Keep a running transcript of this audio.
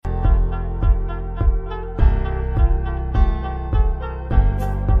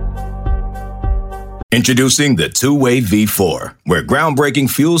Introducing the Two-Way V4, where groundbreaking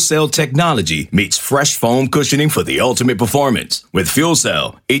fuel cell technology meets fresh foam cushioning for the ultimate performance. With Fuel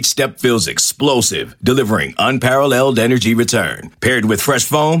Cell, each step feels explosive, delivering unparalleled energy return. Paired with fresh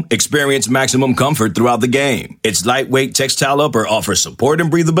foam, experience maximum comfort throughout the game. Its lightweight textile upper offers support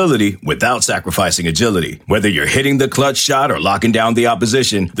and breathability without sacrificing agility. Whether you're hitting the clutch shot or locking down the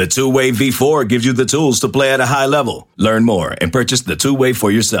opposition, the Two-Way V4 gives you the tools to play at a high level. Learn more and purchase the Two-Way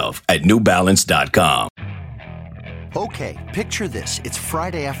for yourself at newbalance.com. Okay, picture this. It's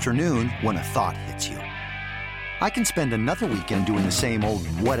Friday afternoon when a thought hits you. I can spend another weekend doing the same old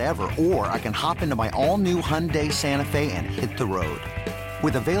whatever, or I can hop into my all-new Hyundai Santa Fe and hit the road.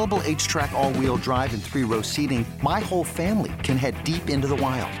 With available H-Track all-wheel drive and 3-row seating, my whole family can head deep into the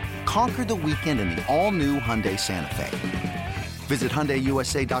wild. Conquer the weekend in the all-new Hyundai Santa Fe. Visit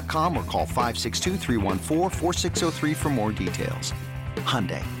HyundaiUSA.com or call 562-314-4603 for more details.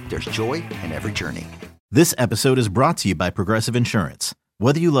 Hyundai, there's joy in every journey. This episode is brought to you by Progressive Insurance.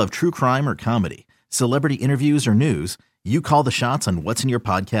 Whether you love true crime or comedy, celebrity interviews or news, you call the shots on what's in your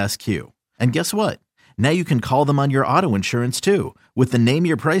podcast queue. And guess what? Now you can call them on your auto insurance too with the Name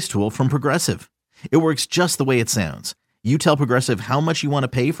Your Price tool from Progressive. It works just the way it sounds. You tell Progressive how much you want to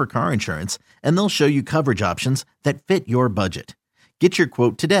pay for car insurance, and they'll show you coverage options that fit your budget. Get your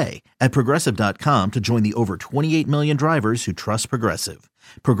quote today at Progressive.com to join the over 28 million drivers who trust Progressive.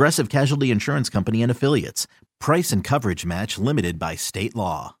 Progressive Casualty Insurance Company and Affiliates. Price and coverage match limited by state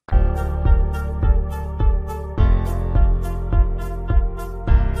law.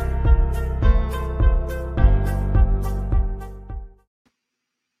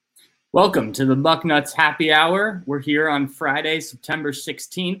 Welcome to the Bucknuts Happy Hour. We're here on Friday, September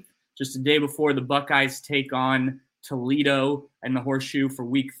 16th, just a day before the Buckeyes take on Toledo and the Horseshoe for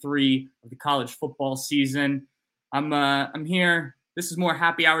week 3 of the college football season. I'm here. This is more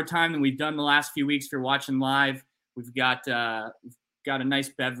happy hour time than we've done the last few weeks. If you're watching live, we've got a nice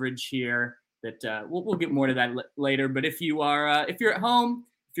beverage here that we'll get more to that later. But if you're at home,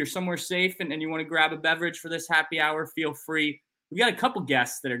 if you're somewhere safe and you want to grab a beverage for this happy hour, feel free. We've got a couple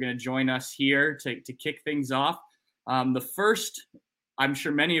guests that are going to join us here to kick things off. The first, I'm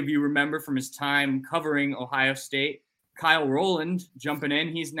sure many of you remember from his time covering Ohio State, Kyle Rowland jumping in.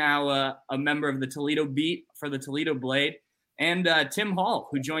 He's now a member of the Toledo beat for the Toledo Blade. And Tim Hall,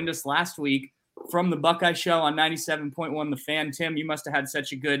 who joined us last week from the Buckeye Show on 97.1 The Fan. Tim, you must have had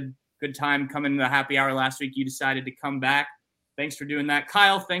such a good time coming to the happy hour last week. You decided to come back. Thanks for doing that.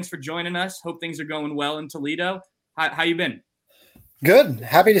 Kyle, thanks for joining us. Hope things are going well in Toledo. How you been? Good.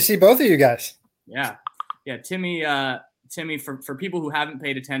 Happy to see both of you guys. Yeah. Timmy, for people who haven't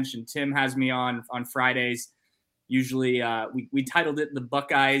paid attention, Tim has me on Fridays. Usually we titled it the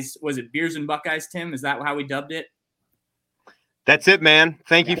Buckeyes. Was it Beers and Buckeyes, Tim? Is that how we dubbed it? That's it, man.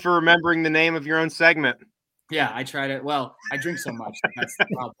 Thank you for remembering the name of your own segment. Yeah, I tried it. Well, I drink so much. That's the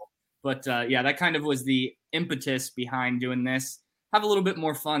problem. But that kind of was the impetus behind doing this. Have a little bit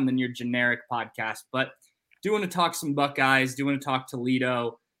more fun than your generic podcast. But do want to talk some Buckeyes, do want to talk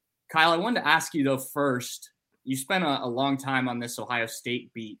Toledo. Kyle, I wanted to ask you, though, first, you spent a long time on this Ohio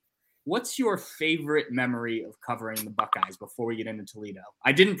State beat. What's your favorite memory of covering the Buckeyes before we get into Toledo?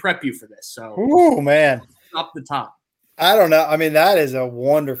 I didn't prep you for this, so. Oh, man. Up the top. I don't know. I mean, that is a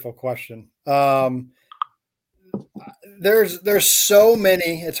wonderful question. There's so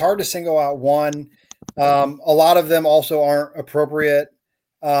many. It's hard to single out one. A lot of them also aren't appropriate.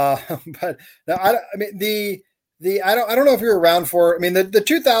 But no, I don't know if you're around for. I mean, the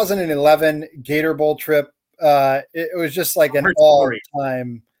 2011 Gator Bowl trip. It was just like an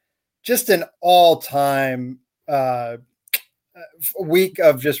all-time week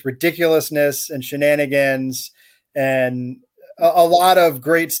of just ridiculousness and shenanigans. And a lot of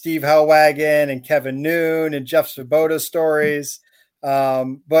great Steve Hellwagon and Kevin Noon and Jeff Svoboda stories.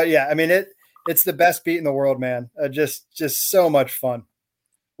 But yeah, I mean, it's the best beat in the world, man. Just so much fun.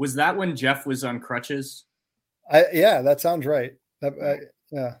 Was that when Jeff was on crutches? Yeah, that sounds right.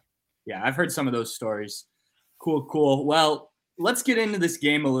 Yeah, I've heard some of those stories. Cool. Well, let's get into this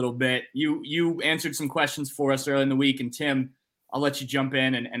game a little bit. You answered some questions for us early in the week, and Tim, I'll let you jump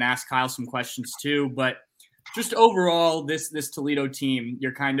in and ask Kyle some questions too. But just overall, this Toledo team,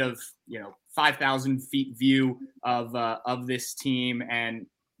 you're kind of 5,000 feet view of this team and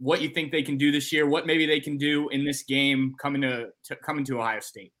what you think they can do this year, what maybe they can do in this game coming to Ohio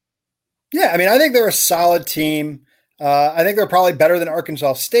State. Yeah, I mean, I think they're a solid team. I think they're probably better than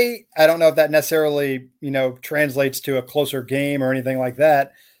Arkansas State. I don't know if that necessarily translates to a closer game or anything like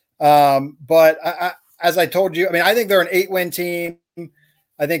that. But as I told you, I mean, I think they're an 8-win team.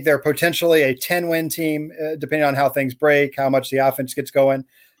 I think they're potentially a 10-win team, depending on how things break, how much the offense gets going.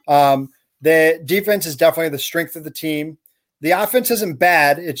 The defense is definitely the strength of the team. The offense isn't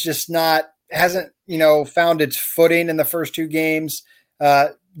bad. It's just hasn't found its footing in the first two games.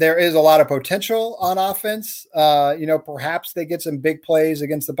 There is a lot of potential on offense. Perhaps they get some big plays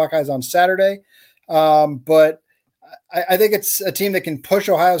against the Buckeyes on Saturday. But I think it's a team that can push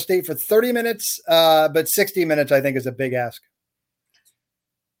Ohio State for 30 minutes, but 60 minutes I think is a big ask.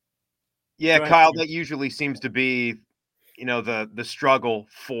 Yeah, Kyle, that usually seems to be, the struggle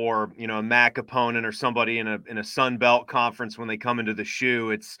for, a MAC opponent or somebody in a Sun Belt conference when they come into the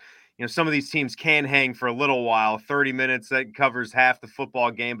shoe. It's, some of these teams can hang for a little while. 30 minutes, that covers half the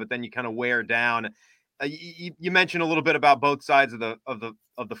football game, but then you kind of wear down. You mentioned a little bit about both sides of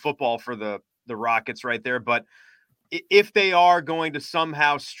the football for the Rockets right there, but if they are going to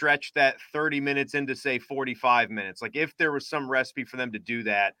somehow stretch that 30 minutes into, say, 45 minutes, like if there was some recipe for them to do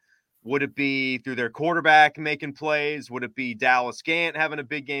that, would it be through their quarterback making plays? Would it be Dallas Gant having a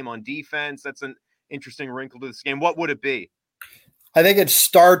big game on defense? That's an interesting wrinkle to this game. What would it be? I think it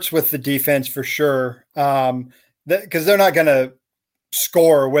starts with the defense for sure, because they're not going to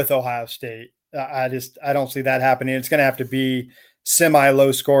score with Ohio State. I don't see that happening. It's going to have to be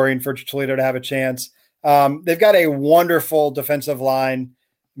semi-low scoring for Toledo to have a chance. They've got a wonderful defensive line.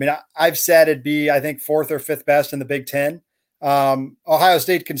 I mean, I've said it'd be, I think, 4th or 5th best in the Big Ten. Ohio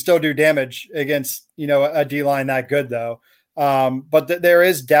State can still do damage against, a D-line that good though. But there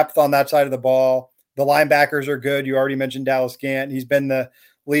is depth on that side of the ball. The linebackers are good. You already mentioned Dallas Gant. He's been the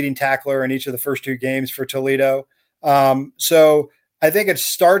leading tackler in each of the first two games for Toledo. So I think it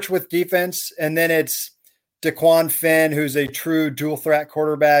starts with defense, and then it's DeQuan Finn, who's a true dual threat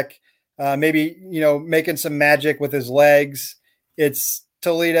quarterback, maybe, making some magic with his legs. It's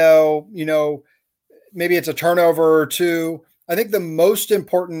Toledo, maybe it's a turnover or two. I think the most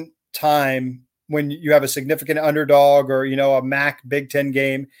important time when you have a significant underdog or, a MAC Big Ten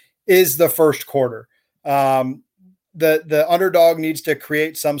game is the first quarter. The underdog needs to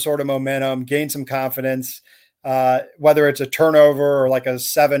create some sort of momentum, gain some confidence, whether it's a turnover or like a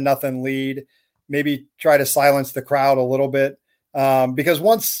 7-0 lead, maybe try to silence the crowd a little bit. Because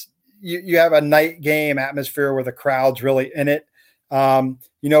once you have a night game atmosphere where the crowd's really in it,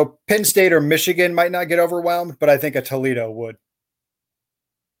 Penn State or Michigan might not get overwhelmed, but I think a Toledo would.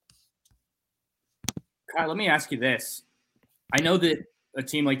 Kyle, let me ask you this. I know that a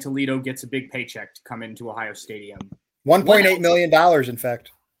team like Toledo gets a big paycheck to come into Ohio Stadium. $1.8 million, in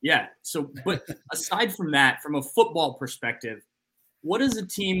fact. Yeah. So, but aside from that, from a football perspective, what does a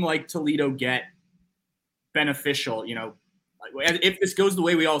team like Toledo get beneficial? If this goes the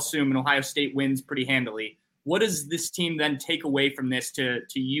way we all assume and Ohio State wins pretty handily, what does this team then take away from this to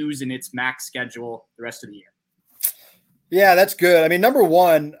use in its MAC schedule the rest of the year? Yeah, that's good. I mean, number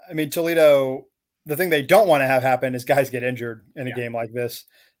one, Toledo, the thing they don't want to have happen is guys get injured in a game like this.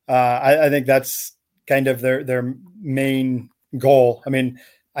 I think that's kind of their main goal. I mean,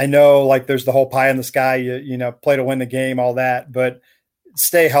 I know like there's the whole pie in the sky, you play to win the game, all that, but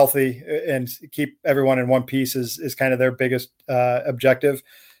stay healthy and keep everyone in one piece is kind of their biggest objective.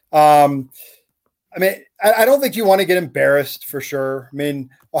 I don't think you want to get embarrassed for sure. I mean,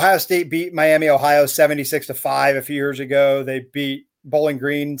 Ohio State beat Miami, Ohio 76-5 a few years ago. They beat Bowling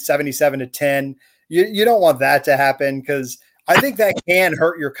Green 77-10. You don't want that to happen because I think that can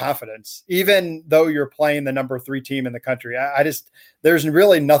hurt your confidence, even though you're playing the number 3 team in the country. There's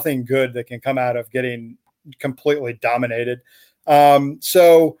really nothing good that can come out of getting completely dominated.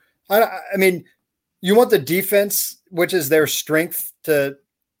 So you want the defense, which is their strength, to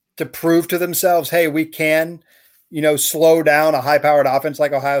prove to themselves, hey, we can, slow down a high-powered offense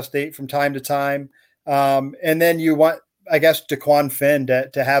like Ohio State from time to time. And then you want, I guess, DeQuan Finn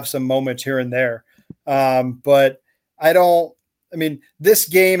to have some moments here and there. But this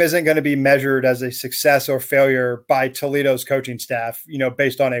game isn't going to be measured as a success or failure by Toledo's coaching staff,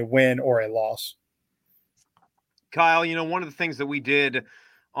 based on a win or a loss. Kyle, one of the things that we did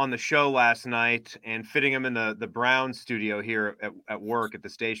on the show last night, and fitting them in the Brown studio here at work at the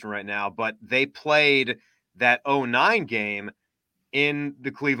station right now, but they played that 2009 game in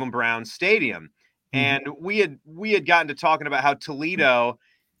the Cleveland Browns stadium. And we had gotten to talking about how Toledo,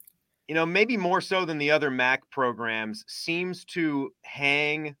 maybe more so than the other MAC programs, seems to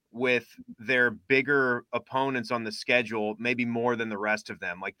hang with their bigger opponents on the schedule, maybe more than the rest of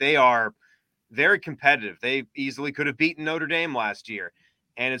them. Like, they are very competitive. They easily could have beaten Notre Dame last year.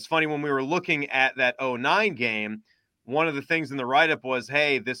 And it's funny, when we were looking at that 2009 game, one of the things in the write-up was,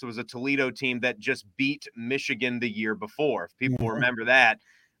 hey, this was a Toledo team that just beat Michigan the year before. If people remember that,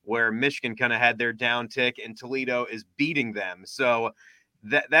 where Michigan kind of had their down tick and Toledo is beating them. So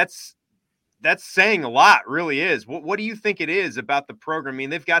that's saying a lot, really is. What do you think it is about the program? I mean,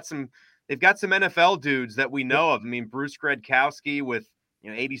 they've got some they've got some NFL dudes that we know of. I mean, Bruce Gradkowski with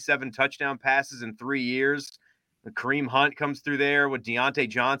 87 touchdown passes in 3 years. Kareem Hunt comes through there with Deontay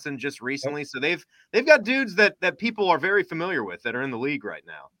Johnson just recently. So they've got dudes that people are very familiar with that are in the league right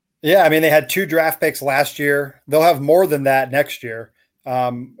now. Yeah, I mean, they had 2 draft picks last year. They'll have more than that next year.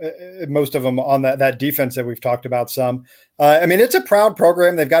 Most of them on that defense that we've talked about some. I mean, it's a proud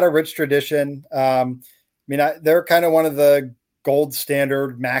program. They've got a rich tradition. They're kind of one of the gold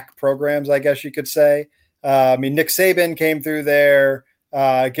standard MAC programs, I guess you could say. Nick Saban came through there.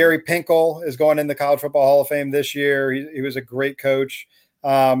 Gary Pinkel is going in the College Football Hall of Fame this year. He was a great coach.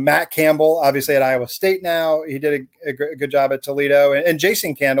 Matt Campbell, obviously at Iowa State now, he did a good job at Toledo, and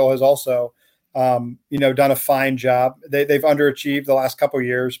Jason Candle has also, done a fine job. They've underachieved the last couple of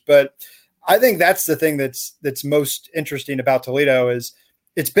years, but I think that's the thing that's most interesting about Toledo is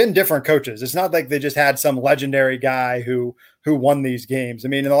it's been different coaches. It's not like they just had some legendary guy who won these games. I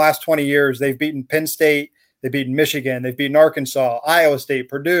mean, in the last 20 years, they've beaten Penn State, they've beaten Michigan, they've beaten Arkansas, Iowa State,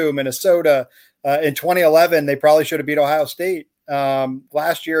 Purdue, Minnesota. In 2011, they probably should have beat Ohio State.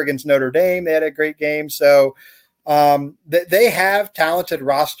 Last year against Notre Dame, they had a great game. So they have talented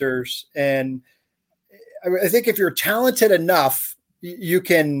rosters. And I think if you're talented enough, you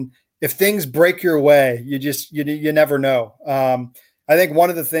can, if things break your way, you never know. I think one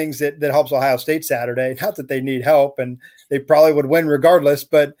of the things that helps Ohio State Saturday, not that they need help and they probably would win regardless,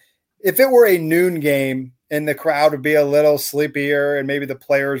 but if it were a noon game and the crowd would be a little sleepier and maybe the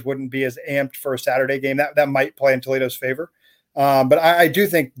players wouldn't be as amped for a Saturday game, that might play in Toledo's favor. But I do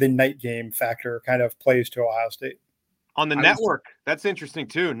think the night game factor kind of plays to Ohio State. On the network, that's interesting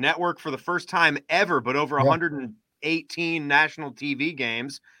too. Network for the first time ever, but over 118 national TV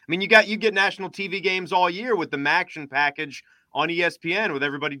games. I mean, you get national TV games all year with the MACtion package on ESPN with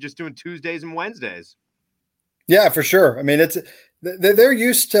everybody just doing Tuesdays and Wednesdays. Yeah, for sure. I mean, they're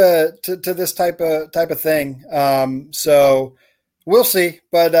used to this type of thing. So we'll see.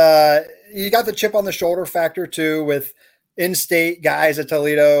 But you got the chip on the shoulder factor too with in-state guys at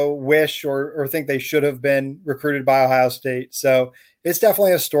Toledo wish or think they should have been recruited by Ohio State. So it's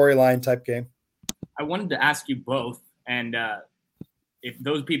definitely a storyline type game. I wanted to ask you both, and if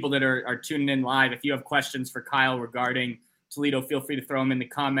those people that are tuning in live, if you have questions for Kyle regarding Toledo, feel free to throw them in the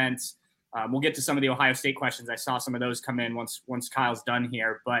comments. We'll get to some of the Ohio State questions. I saw some of those come in once Kyle's done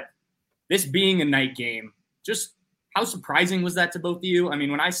here. But this being a night game, just how surprising was that to both of you? I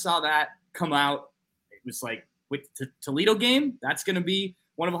mean, when I saw that come out, it was like, with the Toledo game, that's going to be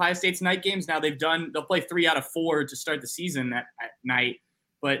one of Ohio State's night games. Now they'll play 3 out of 4 to start the season at night.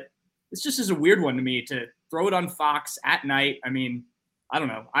 But it's just a weird one to me to throw it on Fox at night. I mean, I don't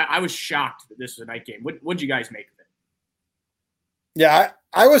know. I was shocked that this was a night game. What'd you guys make of it? Yeah,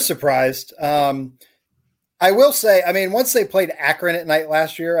 I was surprised. I will say, I mean, once they played Akron at night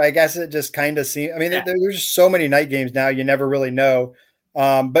last year, I guess it just kind of seemed, I mean, there's just so many night games now, you never really know.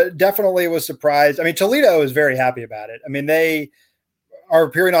 But definitely was surprised. I mean, Toledo is very happy about it. I mean, they are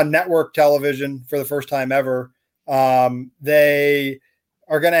appearing on network television for the first time ever. They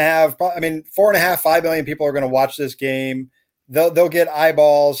are going to have, 4.5, 5 million people are going to watch this game. They'll get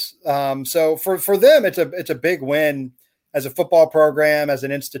eyeballs. So for them, it's a big win as a football program, as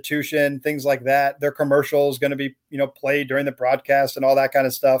an institution, things like that. Their commercial is going to be, played during the broadcast and all that kind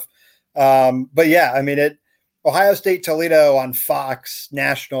of stuff. But yeah, I mean, Ohio State Toledo on Fox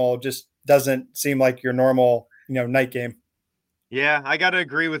National just doesn't seem like your normal, night game. Yeah, I got to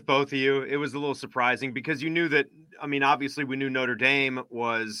agree with both of you. It was a little surprising because you knew that, I mean, obviously we knew Notre Dame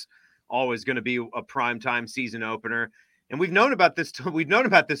was always going to be a primetime season opener. And we've known about this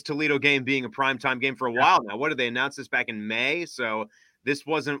Toledo game being a primetime game for a while now. What did they announce this back in May? So this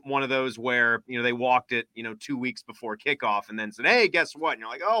wasn't one of those where, they walked it, 2 weeks before kickoff and then said, hey, guess what? And you're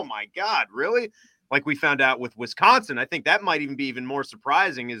like, oh my God, really? Like we found out with Wisconsin. I think that might even be even more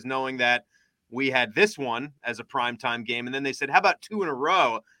surprising is knowing that we had this one as a primetime game. And then they said, how about 2 in a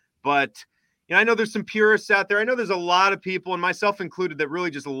row? But, I know there's some purists out there. I know there's a lot of people, and myself included, that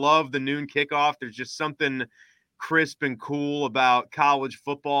really just love the noon kickoff. There's just something crisp and cool about college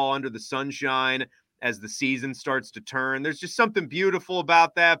football under the sunshine as the season starts to turn. There's just something beautiful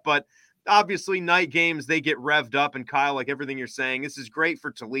about that. But obviously night games, they get revved up, and Kyle, like everything you're saying, this is great for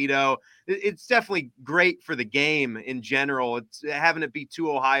Toledo. It's definitely great for the game in general. It's having it be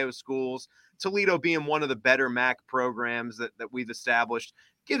 2 Ohio schools, Toledo being one of the better MAC programs that we've established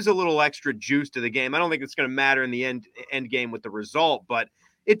gives a little extra juice to the game. I don't think it's going to matter in the end game with the result, but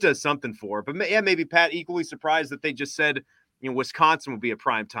it does something for it. But yeah, maybe Pat, equally surprised that they just said, Wisconsin would be a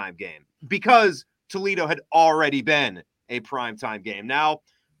primetime game because Toledo had already been a primetime game. Now,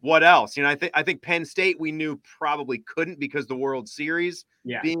 what else? You know, I think Penn State we knew probably couldn't because the World Series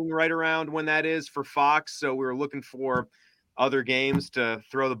being right around when that is for Fox. So we were looking for other games to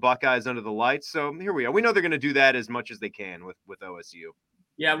throw the Buckeyes under the lights. So here we are. We know they're going to do that as much as they can with OSU.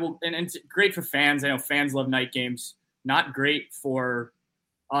 Yeah, well, and it's great for fans. I know fans love night games. Not great for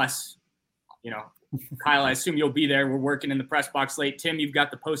us. You know, Kyle, I assume you'll be there. We're working in the press box late. Tim, you've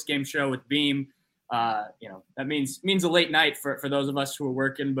got the post-game show with Beam. You know, that means a late night for those of us who are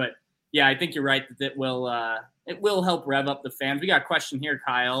working. But yeah, I think you're right that it will help rev up the fans. We got a question here,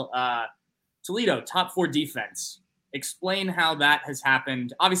 Kyle. Toledo, top 4 defense. Explain how that has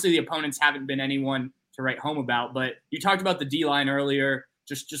happened. Obviously, the opponents haven't been anyone to write home about, but you talked about the D-line earlier.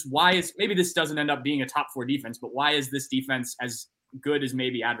 Just why is, maybe this doesn't end up being a top 4 defense, but why is this defense as good as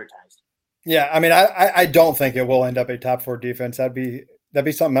maybe advertised? Yeah, I mean, I don't think it will end up a top 4 defense. That'd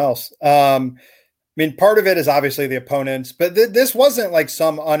be something else. I mean, part of it is obviously the opponents, but this wasn't like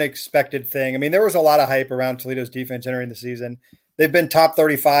some unexpected thing. I mean, there was a lot of hype around Toledo's defense entering the season. They've been top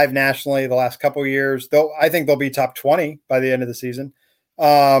 35 nationally the last couple of years. I think they'll be top 20 by the end of the season.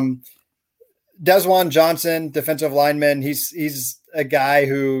 Desjuan Johnson, defensive lineman, he's a guy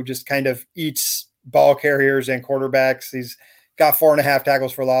who just kind of eats ball carriers and quarterbacks. He's got 4.5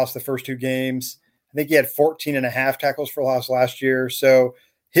 tackles for loss the first 2 games. I think he had 14.5 tackles for loss last year. So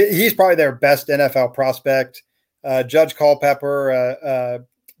he's probably their best NFL prospect. Judge Culpepper,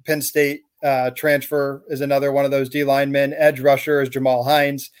 Penn State transfer, is another one of those D linemen. Edge rusher is Jamal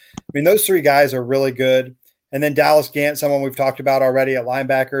Hines. I mean, those 3 guys are really good. And then Dallas Gant, someone we've talked about already at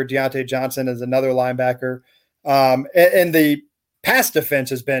linebacker. Deontay Johnson is another linebacker. And the pass defense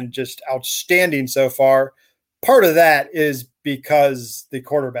has been just outstanding so far. Part of that is because the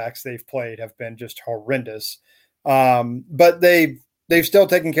quarterbacks they've played have been just horrendous. But they've still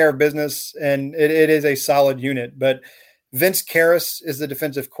taken care of business, and it is a solid unit. But Vince Karras is the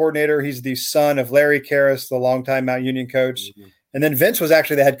defensive coordinator. He's the son of Larry Karras, the longtime Mount Union coach. Mm-hmm. And then Vince was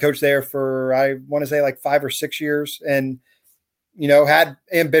actually the head coach there for, I want to say, like 5 or 6 years, and, you know, had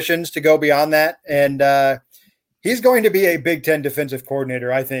ambitions to go beyond that. And he's going to be a Big Ten defensive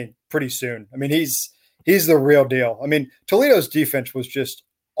coordinator, I think, pretty soon. I mean, he's the real deal. I mean, Toledo's defense was just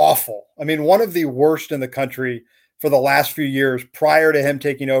awful. I mean, one of the worst in the country for the last few years prior to him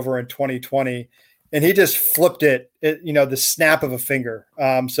taking over in 2020. And he just flipped it, you know, the snap of a finger.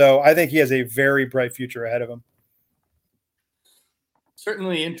 So I think he has a very bright future ahead of him.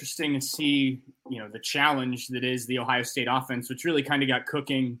 Certainly interesting to see, you know, the challenge that is the Ohio State offense, which really kind of got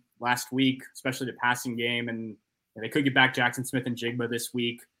cooking last week, especially the passing game. And they could get back Jackson Smith and Jigba this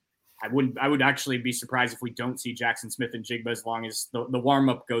week. I would actually be surprised if we don't see Jackson Smith and Jigba as long as the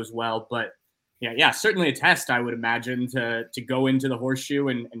warm-up goes well. But yeah, certainly a test, I would imagine, to go into the Horseshoe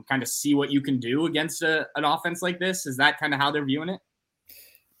and kind of see what you can do against an offense like this. Is that kind of how they're viewing it?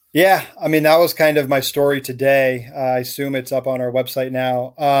 Yeah, I mean, that was kind of my story today. I assume it's up on our website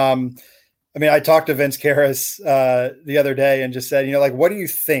now. I mean, I talked to Vince Karras the other day and just said, you know, like, what do you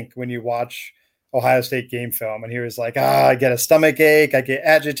think when you watch Ohio State game film? And he was like, I get a stomach ache. I get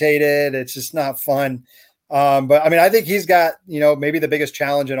agitated. It's just not fun. But I mean, I think he's got, you know, maybe the biggest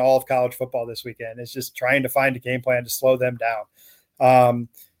challenge in all of college football this weekend is just trying to find a game plan to slow them down. I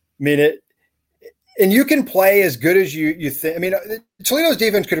mean, and you can play as good as you think. I mean, Toledo's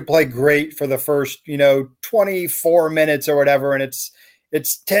defense could have played great for the first, 24 minutes or whatever, and it's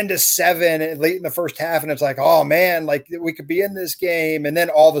 10-7 late in the first half, and it's like, oh man, like we could be in this game, and then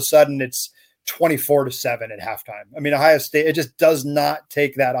all of a sudden it's 24-7 at halftime. I mean, Ohio State, it just does not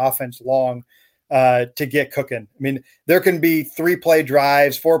take that offense long to get cooking. I mean, there can be 3-play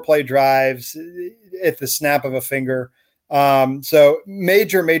drives, 4-play drives at the snap of a finger. So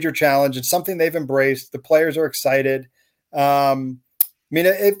major challenge. It's something they've embraced. The players are excited. I mean,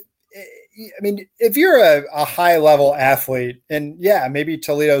 if you're a high level athlete, and yeah, maybe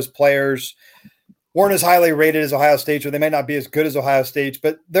Toledo's players weren't as highly rated as Ohio State's, or they may not be as good as Ohio State's,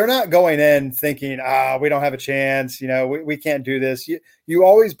 but they're not going in thinking, we don't have a chance. We can't do this. You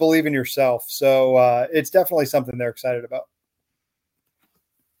always believe in yourself. So it's definitely something they're excited about.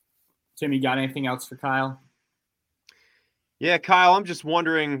 Tim, you got anything else for Kyle? Yeah, Kyle, I'm just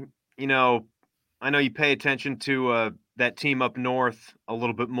wondering, I know you pay attention to that team up north a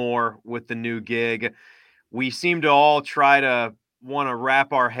little bit more with the new gig. We seem to all try to want to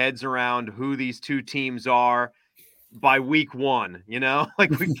wrap our heads around who these two teams are by week one, like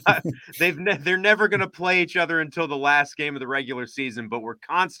they're never going to play each other until the last game of the regular season, but we're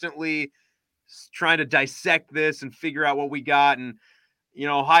constantly trying to dissect this and figure out what we got. And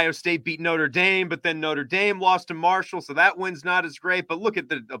Ohio State beat Notre Dame, but then Notre Dame lost to Marshall, so that win's not as great. But look at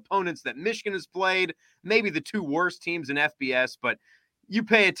the opponents that Michigan has played, maybe the two worst teams in FBS. But, you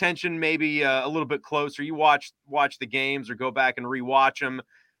pay attention maybe a little bit closer. You watch the games or go back and rewatch them.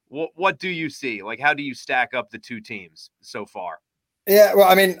 What do you see? Like, how do you stack up the two teams so far? Yeah, well,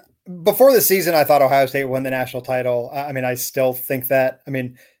 I mean, before the season, I thought Ohio State won the national title. I mean, I still think that. I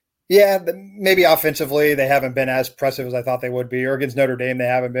mean, yeah, maybe offensively they haven't been as impressive as I thought they would be. Or against Notre Dame, they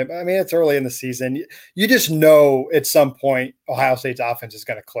haven't been. I mean, it's early in the season. You just know at some point Ohio State's offense is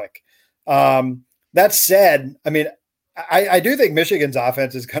going to click. That said, I mean, I do think Michigan's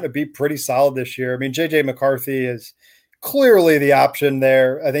offense is going to be pretty solid this year. I mean, J.J. McCarthy is clearly the option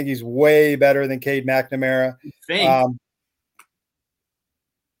there. I think he's way better than Cade McNamara.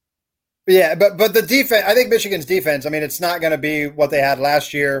 Yeah, but the defense, I think Michigan's defense, I mean, it's not going to be what they had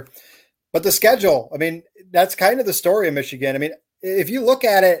last year. But the schedule, I mean, that's kind of the story of Michigan. I mean, if you look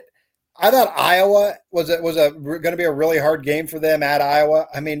at it, I thought Iowa was going to be a really hard game for them at Iowa.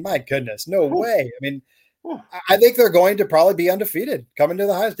 I mean, my goodness, no way. I mean, I think they're going to probably be undefeated coming to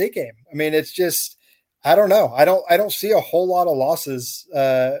the Ohio State game. I mean, it's just, I don't know. I don't see a whole lot of losses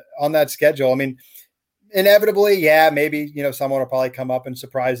on that schedule. I mean, inevitably, yeah, maybe, someone will probably come up and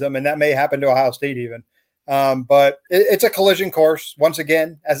surprise them, and that may happen to Ohio State even. But it's a collision course once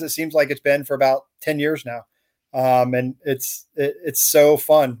again, as it seems like it's been for about 10 years now. And it's so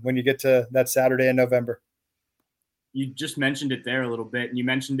fun when you get to that Saturday in November. You just mentioned it there a little bit, and you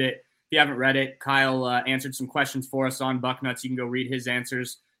mentioned it. If you haven't read it, Kyle answered some questions for us on Bucknuts. You can go read his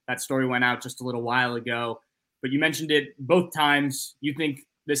answers. That story went out just a little while ago, but you mentioned it both times. You think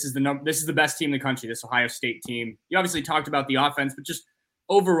this is the best team in the country, this Ohio State team. You obviously talked about the offense, but just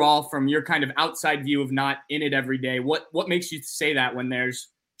overall, from your kind of outside view of not in it every day, what makes you say that when there's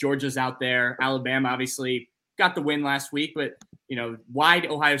Georgia's out there, Alabama obviously got the win last week, but why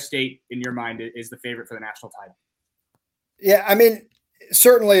Ohio State in your mind is the favorite for the national title? Yeah, I mean,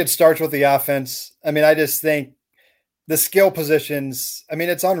 certainly it starts with the offense. I mean, I just think the skill positions, I mean,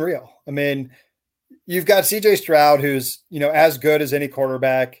 it's unreal. I mean, you've got CJ Stroud, who's, as good as any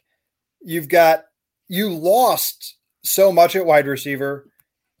quarterback. You lost so much at wide receiver,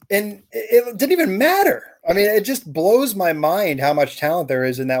 and it didn't even matter. I mean, it just blows my mind how much talent there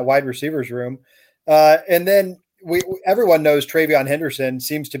is in that wide receivers room. And then everyone knows TreVeyon Henderson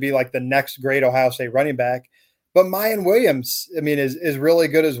seems to be like the next great Ohio State running back. But Mayan Williams, I mean, is really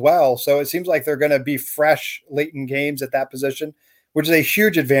good as well. So it seems like they're going to be fresh late in games at that position, which is a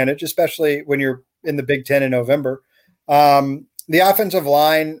huge advantage, especially when you're in the Big Ten in November. The offensive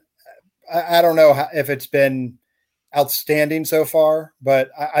line, I don't know if it's been outstanding so far, but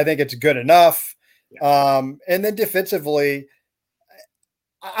I think it's good enough. Yeah. And then defensively,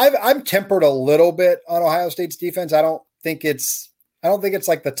 I'm tempered a little bit on Ohio State's defense. I don't think it's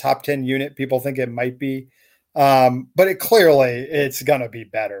like the top 10 unit people think it might be. But it's going to be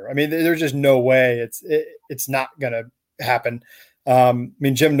better. I mean, there's just no way it's not going to happen. I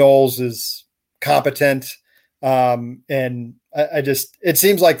mean, Jim Knowles is competent. And it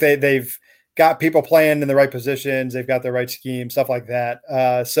seems like they've got people playing in the right positions. They've got the right scheme, stuff like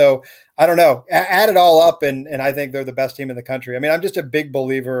that. So I don't know, add it all up. And I think they're the best team in the country. I mean, I'm just a big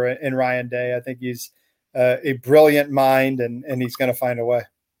believer in Ryan Day. I think he's a brilliant mind and he's going to find a way.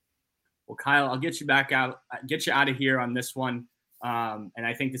 Well, Kyle, I'll get you out of here on this one. And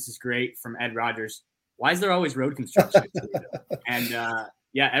I think this is great from Ed Rogers. Why is there always road construction? And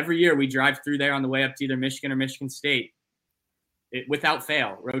every year we drive through there on the way up to either Michigan or Michigan State. Without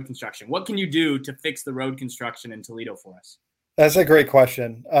fail, road construction. What can you do to fix the road construction in Toledo for us? That's a great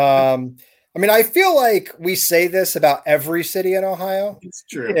question. I mean, I feel like we say this about every city in Ohio. It's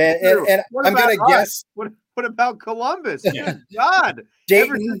true. And I'm going to guess. What about Columbus? Yeah. God,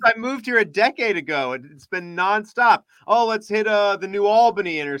 ever since I moved here a decade ago, it's been nonstop. Oh, let's hit the New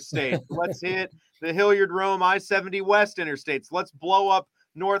Albany interstate. Let's hit the Hilliard-Rome I-70 West interstates. Let's blow up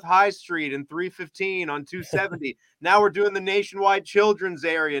North High Street and 315 on 270. Now we're doing the Nationwide Children's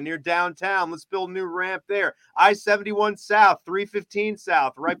area near downtown. Let's build a new ramp there. I-71 South, 315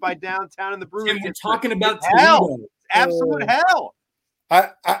 South, right by downtown in the Brewery. We're talking about hell. Absolute hell.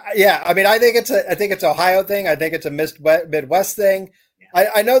 I mean, I think it's an Ohio thing. I think it's a Midwest thing. Yeah.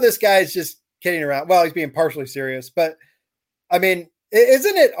 I know this guy's just kidding around. Well, he's being partially serious, but I mean,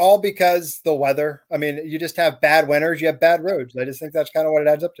 isn't it all because the weather? I mean, you just have bad winters, you have bad roads. I just think that's kind of what it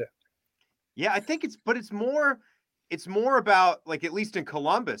adds up to. Yeah, I think it's more about, like, at least in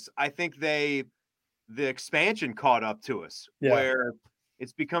Columbus, I think the expansion caught up to us, where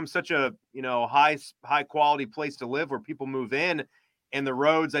it's become such a, high quality place to live where people move in. And the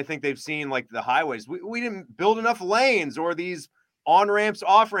roads, I think they've seen, like the highways, we didn't build enough lanes or these on-ramps,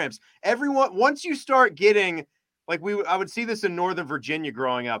 off-ramps. Everyone, once you start getting Like I would see this in Northern Virginia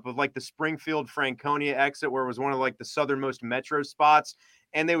growing up, with like the Springfield Franconia exit, where it was one of like the southernmost metro spots,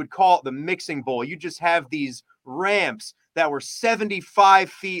 and they would call it the mixing bowl. You just have these ramps that were 75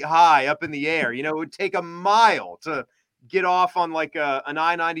 feet high up in the air. You know, it would take a mile to get off on like an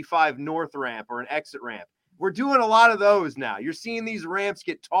I-95 north ramp or an exit ramp. We're doing a lot of those now. You're seeing these ramps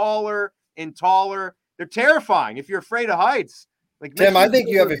get taller and taller. They're terrifying if you're afraid of heights. Like, Tim, I think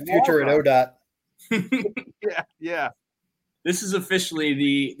you have a future at ODOT. Yeah. This is officially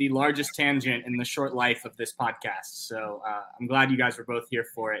the largest tangent in the short life of this podcast. So I'm glad you guys were both here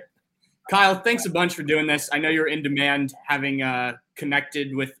for it. Kyle, thanks a bunch for doing this. I know you're in demand, having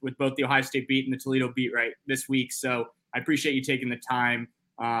connected with both the Ohio State beat and the Toledo beat right this week. So I appreciate you taking the time.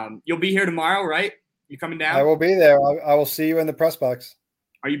 You'll be here tomorrow, right? You coming down? I will be there. I will see you in the press box.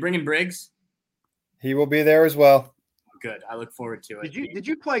 Are you bringing Briggs? He will be there as well. Good. I look forward to it. Did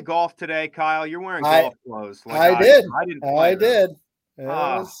you play golf today, Kyle? You're wearing golf clothes. Like I did. I didn't. I did.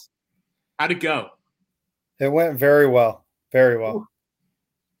 How'd it go? It went very well. Very well.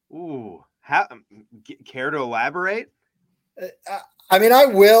 Ooh. Care to elaborate? I mean, I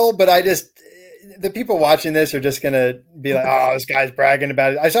will, but the people watching this are just going to be like, oh, this guy's bragging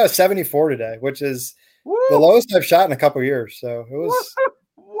about it. I shot a 74 today, which is the lowest I've shot in a couple of years. So it was.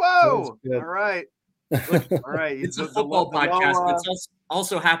 Whoa. It was all right. All right. It's a football podcast, but it's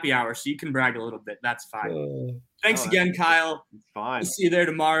also happy hour, so you can brag a little bit. That's fine. Thanks again, Kyle. It's fine. We'll see you there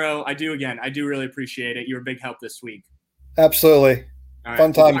tomorrow. I do really appreciate it. You were a big help this week. Absolutely. All right.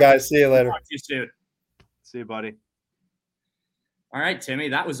 Fun time, guys. See you later. Talk to you soon. See you, buddy. All right, Timmy.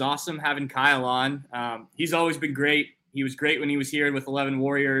 That was awesome having Kyle on. He's always been great. He was great when he was here with 11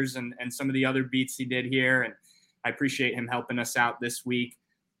 Warriors and some of the other beats he did here, and I appreciate him helping us out this week.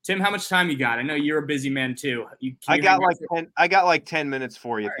 Tim, how much time you got? I know you're a busy man too. I got like 10 minutes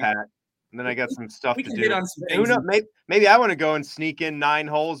for you, Pat. And then I got some stuff to do. Hit on some things. Who knows? Maybe I want to go and sneak in 9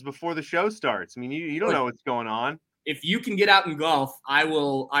 holes before the show starts. I mean, you don't know what's going on. If you can get out and golf,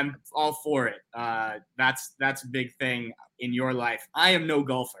 I'm all for it. That's a big thing in your life. I am no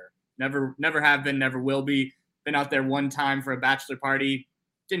golfer. Never have been, never will be. Been out there one time for a bachelor party.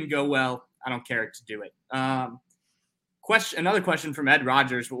 Didn't go well. I don't care to do it. Another question from Ed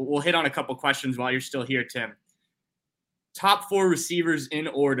Rogers. We'll hit on a couple questions while you're still here, Tim. Top 4 receivers in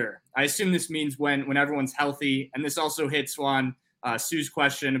order. I assume this means when everyone's healthy, and this also hits on Sue's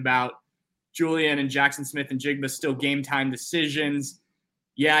question about Julian and Jackson Smith and Jigba still game time decisions.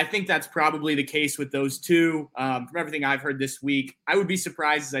 Yeah, I think that's probably the case with those two. From everything I've heard this week, I would be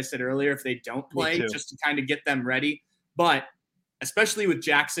surprised, as I said earlier, if they don't play just to kind of get them ready. But especially with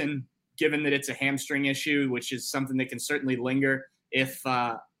Jackson, given that it's a hamstring issue, which is something that can certainly linger, if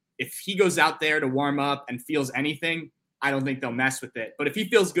he goes out there to warm up and feels anything, I don't think they'll mess with it. But if he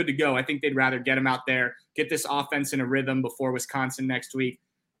feels good to go, I think they'd rather get him out there, get this offense in a rhythm before Wisconsin next week.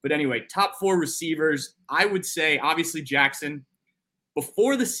 But anyway, top 4 receivers, I would say, obviously Jackson.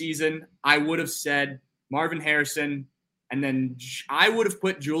 Before the season, I would have said Marvin Harrison, and then I would have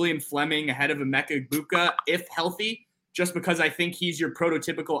put Julian Fleming ahead of Emeka Egbuka if healthy, just because I think he's your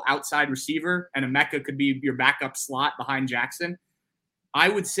prototypical outside receiver, and Emeka could be your backup slot behind Jackson. I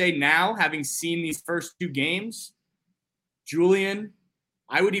would say now, having seen these first 2 games, Julian,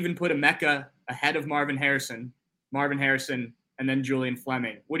 I would even put Emeka ahead of Marvin Harrison, and then Julian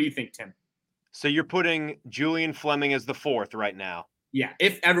Fleming. What do you think, Tim? So you're putting Julian Fleming as the 4th right now? Yeah,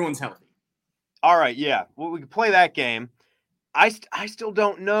 if everyone's healthy. All right, yeah. Well, we can play that game. I still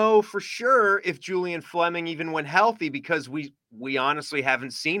don't know for sure if Julian Fleming even went healthy, because we honestly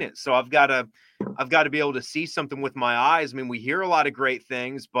haven't seen it. So I've got to be able to see something with my eyes. I mean, we hear a lot of great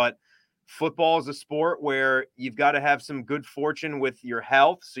things, but football is a sport where you've got to have some good fortune with your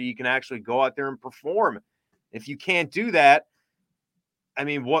health so you can actually go out there and perform. If you can't do that, I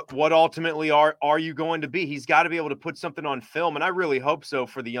mean, what ultimately are you going to be? He's got to be able to put something on film, and I really hope so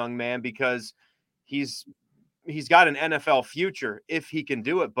for the young man, because he's got an NFL future if he can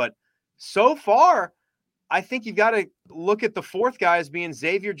do it. But so far, I think you've got to look at the 4th guy as being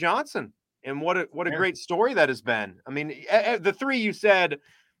Xavier Johnson, and what a great story that has been. I mean, the 3 you said,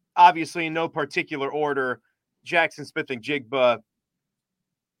 obviously in no particular order: Jackson Smith and Jigba,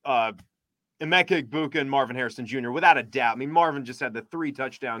 Emeka Egbuka, and Marvin Harrison Jr., without a doubt. I mean, Marvin just had the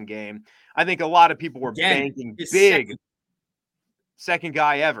 3-touchdown game. I think a lot of people were banking big. Second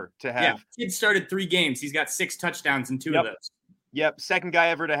guy ever to have. Yeah, kid started 3 games. He's got 6 touchdowns in 2 of those. Yep. Second guy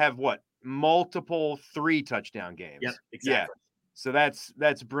ever to have multiple 3-touchdown games. Yep, exactly. Yeah. So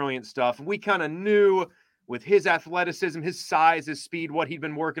that's brilliant stuff. We kind of knew with his athleticism, his size, his speed, what he'd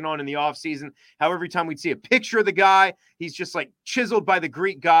been working on in the offseason. How every time we'd see a picture of the guy, he's just like chiseled by the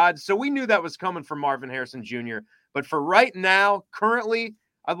Greek gods. So we knew that was coming from Marvin Harrison Jr. But for right now, currently,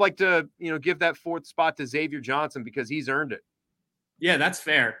 I'd like to, give that fourth spot to Xavier Johnson because he's earned it. Yeah, that's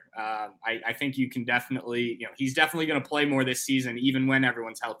fair. I think you can definitely, he's definitely going to play more this season, even when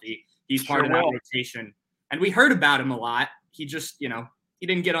everyone's healthy. He's part of that rotation. And we heard about him a lot. He just, he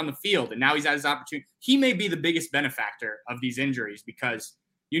didn't get on the field, and now he's had his opportunity. He may be the biggest benefactor of these injuries because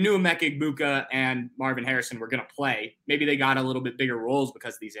you knew Emeka Egbuka and Marvin Harrison were going to play. Maybe they got a little bit bigger roles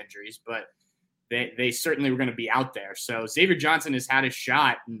because of these injuries, but they certainly were going to be out there. So Xavier Johnson has had his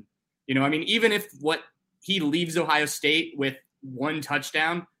shot. And, even if he leaves Ohio State with one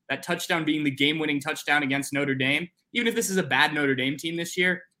touchdown, that touchdown being the game-winning touchdown against Notre Dame, even if this is a bad Notre Dame team this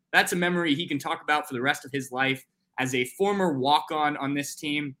year, that's a memory he can talk about for the rest of his life. As a former walk-on on this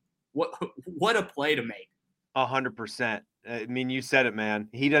team, what a play to make. 100%. I mean, you said it, man.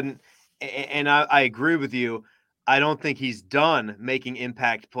 He doesn't, and I agree with you. I don't think he's done making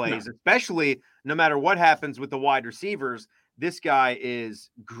impact plays, especially no matter what happens with the wide receivers. This guy is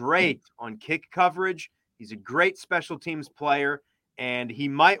great on kick coverage. He's a great special teams player, and he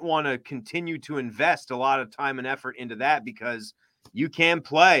might want to continue to invest a lot of time and effort into that because you can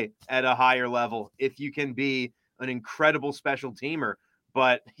play at a higher level if you can be an incredible special teamer.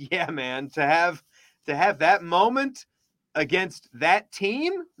 But yeah, man, to have that moment against that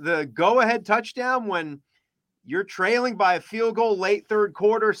team, the go-ahead touchdown when you're trailing by a field goal late third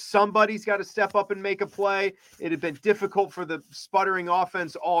quarter, somebody's got to step up and make a play. It had been difficult for the sputtering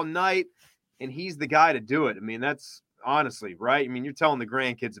offense all night, and he's the guy to do it. I mean, that's honestly, right? I mean, you're telling the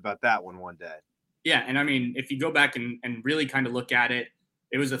grandkids about that one day. Yeah, and I mean, if you go back and really kind of look at it,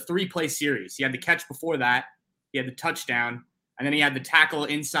 it was a 3-play series. He had the catch before that. He had the touchdown, and then he had the tackle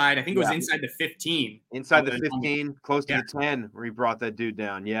inside. I think it was inside the 15. Inside the 15, close to the 10, where he brought that dude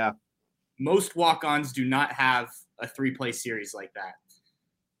down. Yeah. Most walk-ons do not have a 3-play series like that.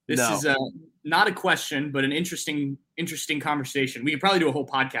 This is not a question, but an interesting conversation. We could probably do a whole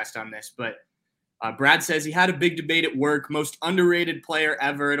podcast on this, but Brad says he had a big debate at work. Most underrated player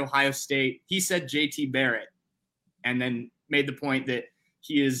ever at Ohio State. He said JT Barrett, and then made the point that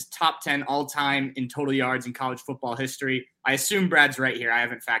he is top 10 all-time in total yards in college football history. I assume Brad's right here. I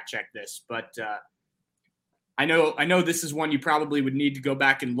haven't fact-checked this, but I know this is one you probably would need to go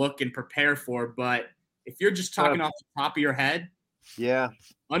back and look and prepare for, but if you're just talking off the top of your head,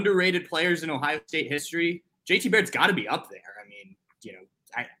 underrated players in Ohio State history, JT Barrett's got to be up there. I mean,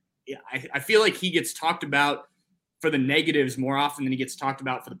 I feel like he gets talked about for the negatives more often than he gets talked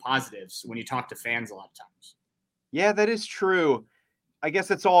about for the positives when you talk to fans a lot of times. Yeah, that is true. I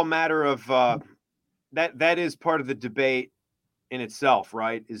guess it's all a matter of that is part of the debate in itself,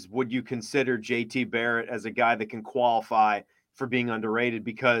 right? Is would you consider JT Barrett as a guy that can qualify for being underrated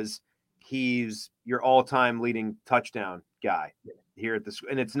because he's your all-time leading touchdown guy here at this,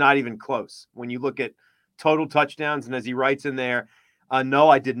 and it's not even close when you look at total touchdowns. And as he writes in there, no,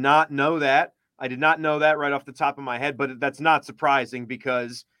 I did not know that. I did not know that right off the top of my head, but that's not surprising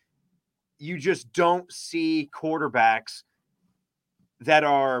because you just don't see quarterbacks that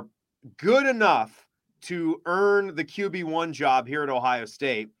are good enough to earn the QB1 job here at Ohio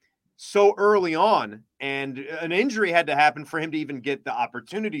State so early on. And an injury had to happen for him to even get the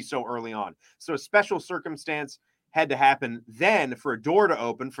opportunity so early on. So a special circumstance had to happen then for a door to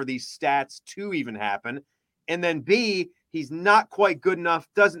open for these stats to even happen. And then B, he's not quite good enough,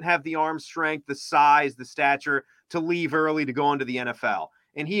 doesn't have the arm strength, the size, the stature to leave early to go into the NFL.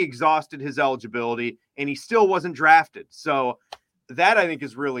 And he exhausted his eligibility and he still wasn't drafted. So that I think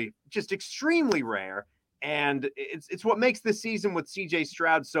is really just extremely rare. And it's what makes this season with CJ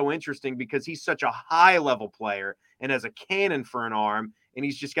Stroud so interesting because he's such a high level player and has a cannon for an arm. And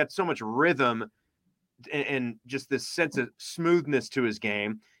he's just got so much rhythm and just this sense of smoothness to his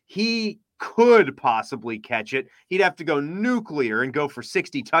game. He could possibly catch it. He'd have to go nuclear and go for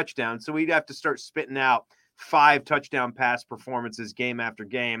 60 touchdowns. So he'd have to start spitting out 5 touchdown pass performances game after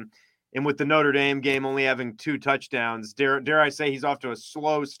game. And with the Notre Dame game only having 2 touchdowns, dare I say he's off to a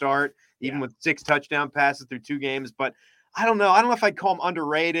slow start, even with 6 touchdown passes through 2 games. But I don't know. I don't know if I'd call him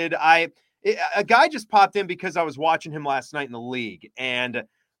underrated. A guy just popped in because I was watching him last night in the league. And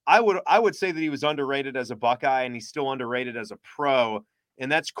I would say that he was underrated as a Buckeye, and he's still underrated as a pro.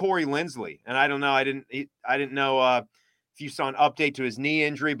 And that's Corey Linsley. And I don't know. I didn't know if you saw an update to his knee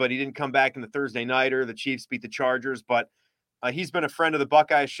injury, but he didn't come back in the Thursday nighter. The Chiefs beat the Chargers, but he's been a friend of the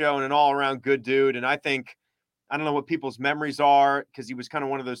Buckeye show and an all-around good dude. And I don't know what people's memories are because he was kind of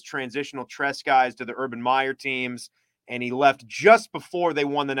one of those transitional Tress guys to the Urban Meyer teams, and he left just before they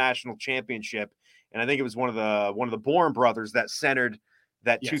won the national championship. and I think it was one of the Bourne brothers that centered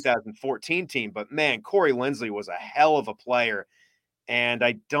that 2014 team. But man, Corey Linsley was a hell of a player, and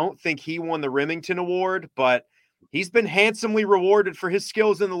I don't think he won the Remington Award, but he's been handsomely rewarded for his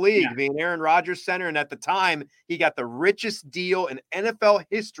skills in the league, being Aaron Rodgers center. And at the time, he got the richest deal in NFL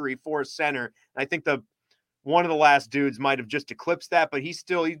history for a center. And I think one of the last dudes might have just eclipsed that, but he's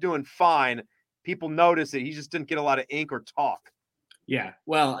doing fine. People notice it. He just didn't get a lot of ink or talk. Yeah.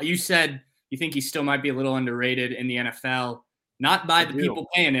 Well, you said you think he still might be a little underrated in the NFL, not by the people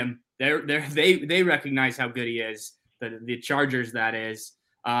paying him. They recognize how good he is. The Chargers, that is.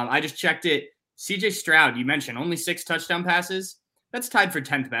 I just checked it. CJ Stroud, you mentioned only 6 touchdown passes. That's tied for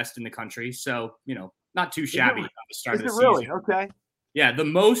 10th best in the country. So, not too shabby on the start of the season. Really? Okay. Yeah. The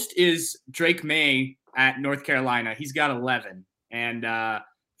most is Drake May at North Carolina. He's got 11. And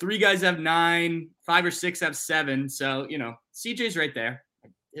 3 guys have 9, 5 or 6 have 7. So, CJ's right there.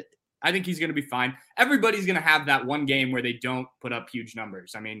 I think he's going to be fine. Everybody's going to have that one game where they don't put up huge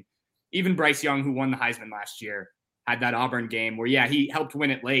numbers. I mean, even Bryce Young, who won the Heisman last year, had that Auburn game where, he helped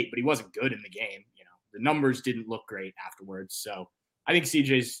win it late, but he wasn't good in the game. The numbers didn't look great afterwards. So I think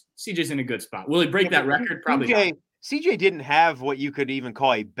CJ's in a good spot. Will he break that record? Probably not. CJ didn't have what you could even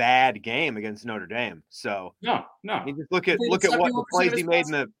call a bad game against Notre Dame. So no. You just look at what the plays he made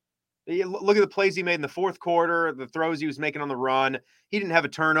look at the plays he made in the fourth quarter, the throws he was making on the run. He didn't have a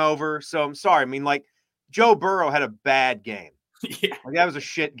turnover. So I'm sorry. I mean, like, Joe Burrow had a bad game. Yeah. Like, that was a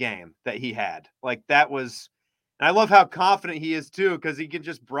shit game that he had. Like, that was. And I love how confident he is too, because he can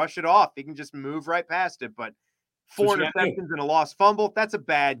just brush it off. He can just move right past it. But 4 interceptions and a lost fumble, that's a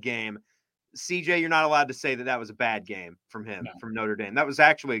bad game. CJ, you're not allowed to say that was a bad game from him, from Notre Dame. That was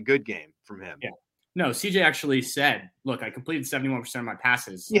actually a good game from him. Yeah. No, CJ actually said, look, I completed 71% of my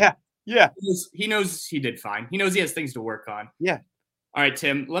passes. Yeah. He knows he did fine. He knows he has things to work on. Yeah. All right,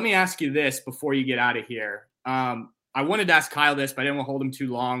 Tim, let me ask you this before you get out of here. I wanted to ask Kyle this, but I didn't want to hold him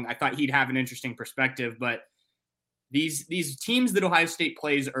too long. I thought he'd have an interesting perspective, but these teams that Ohio State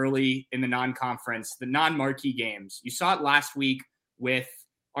plays early in the non-conference, the non-marquee games, you saw it last week with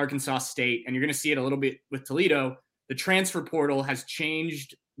Arkansas State, and you're going to see it a little bit with Toledo. The transfer portal has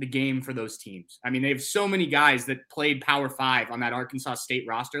changed the game for those teams. I mean, they have so many guys that played Power 5 on that Arkansas State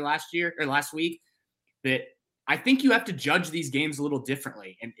roster last week that I think you have to judge these games a little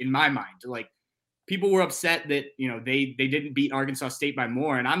differently in my mind. Like, people were upset that, they didn't beat Arkansas State by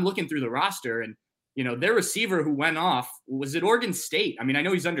more, and I'm looking through the roster, and their receiver who went off was at Oregon State. I mean, I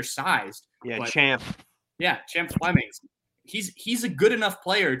know he's undersized. Yeah, Champ. Yeah, Champ Fleming. He's a good enough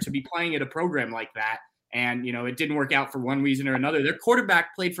player to be playing at a program like that. And, it didn't work out for one reason or another. Their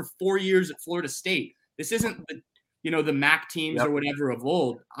quarterback played for 4 years at Florida State. This isn't the MAC teams or whatever of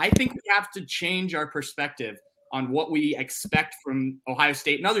old. I think we have to change our perspective on what we expect from Ohio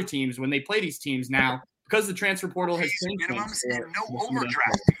State and other teams when they play these teams now, because the transfer portal has changed minimums and no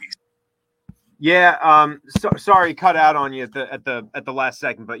overdraft. Yeah, sorry, cut out on you at the last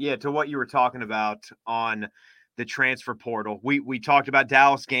second, but yeah, to what you were talking about on the transfer portal, we talked about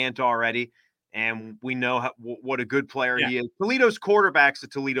Dallas Gant already, and we know what a good player he is. Toledo's quarterback's a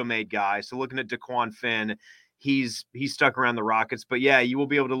Toledo-made guy, so looking at DeQuan Finn, he's stuck around the Rockets, but yeah, you will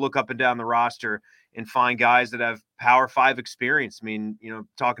be able to look up and down the roster and find guys that have Power 5 experience. I mean,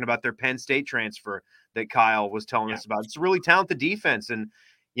 talking about their Penn State transfer that Kyle was telling us about, it's a really talented defense, and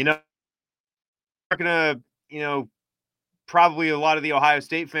going to, probably a lot of the Ohio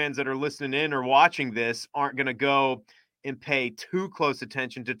State fans that are listening in or watching this aren't going to go and pay too close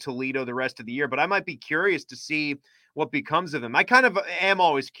attention to Toledo the rest of the year, but I might be curious to see what becomes of them. I kind of am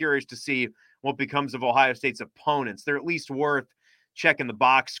always curious to see what becomes of Ohio State's opponents. They're at least worth checking the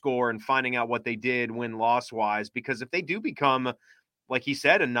box score and finding out what they did win-loss wise, because if they do become, like he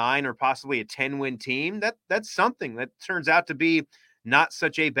said, a 9 or possibly a 10-win team, that's something that turns out to be not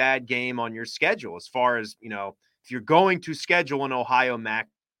such a bad game on your schedule. As far as, if you're going to schedule an Ohio MAC,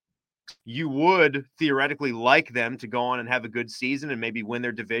 you would theoretically like them to go on and have a good season and maybe win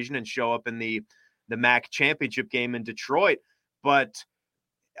their division and show up in the MAC championship game in Detroit. But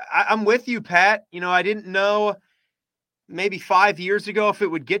I'm with you, Pat. I didn't know maybe 5 years ago if it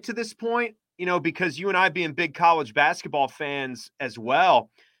would get to this point, because you and I being big college basketball fans as well.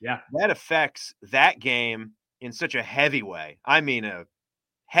 Yeah. That affects that game in such a heavy way. I mean,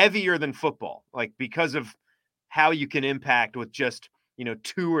 heavier than football, like, because of how you can impact with just,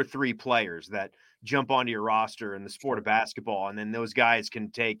 2 or 3 players that jump onto your roster in the sport of basketball. And then those guys can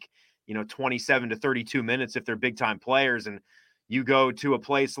take, 27 to 32 minutes if they're big time players. And you go to a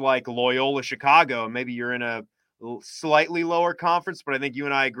place like Loyola Chicago, and maybe you're in a slightly lower conference, but I think you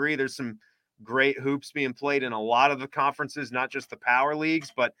and I agree there's some great hoops being played in a lot of the conferences, not just the power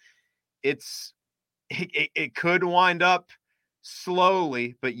leagues, but it's it could wind up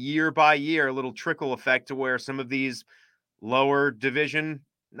slowly, but year by year, a little trickle effect to where some of these lower division,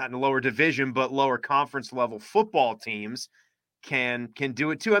 not in a lower division, but lower conference level football teams can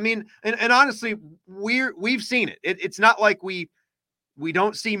do it too. I mean, and honestly, we've seen it. It's not like we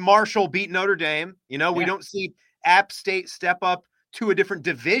don't see Marshall beat Notre Dame. We don't see App State step up to a different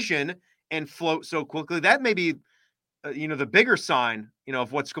division and float so quickly. That may be, the bigger sign,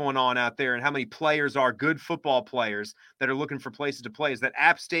 of what's going on out there and how many players are good football players that are looking for places to play, is that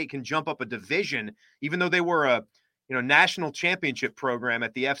App State can jump up a division, even though they were a, national championship program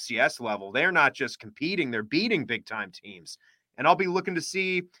at the FCS level. They're not just competing, they're beating big time teams. And I'll be looking to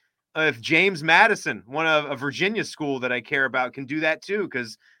see if James Madison, one of a Virginia school that I care about, can do that too,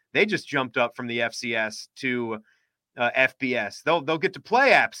 because they just jumped up from the FCS to FBS. They'll get to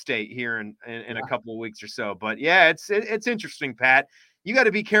play App State here in a couple of weeks or so. But yeah, it's interesting, Pat. You got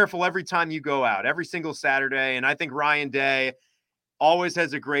to be careful every time you go out, every single Saturday. And I think Ryan Day always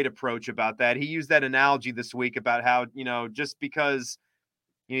has a great approach about that. He used that analogy this week about how, just because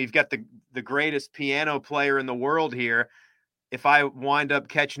you've got the greatest piano player in the world here, if I wind up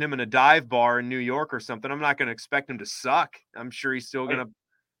catching him in a dive bar in New York or something, I'm not going to expect him to suck. I'm sure he's still going to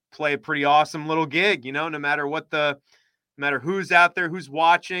play a pretty awesome little gig, no matter no matter who's out there, who's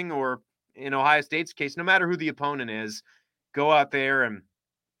watching, or in Ohio State's case, no matter who the opponent is, go out there and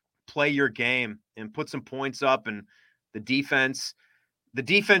play your game and put some points up. And the defense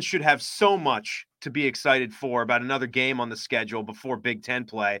should have so much to be excited for about another game on the schedule before Big Ten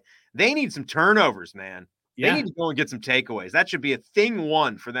play. They need some turnovers, man. Yeah. They need to go and get some takeaways. That should be a thing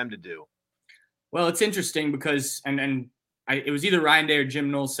one for them to do. Well, it's interesting because, it was either Ryan Day or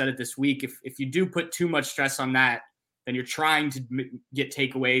Jim Knowles said it this week. If you do put too much stress on that, then you're trying to get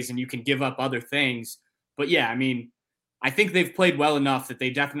takeaways and you can give up other things. But yeah, I mean, I think they've played well enough that they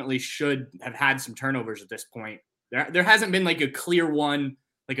definitely should have had some turnovers at this point. There hasn't been like a clear one,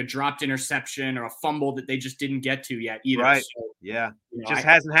 like a dropped interception or a fumble that they just didn't get to yet either. Right. So, yeah. It just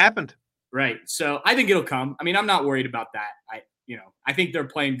hasn't happened. Right. So I think it'll come. I mean, I'm not worried about that. I think they're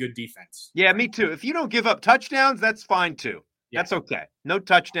playing good defense. Yeah, me too. If you don't give up touchdowns, that's fine too. Yeah. That's okay. No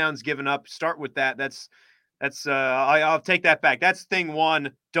touchdowns given up. Start with that. I'll take that back. That's thing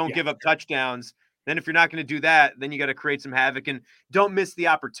one. Don't give up touchdowns. Then if you're not going to do that, then you got to create some havoc and don't miss the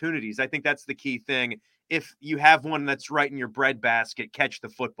opportunities. I think that's the key thing. If you have one that's right in your breadbasket, catch the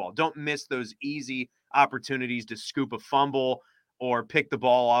football. Don't miss those easy opportunities to scoop a fumble or pick the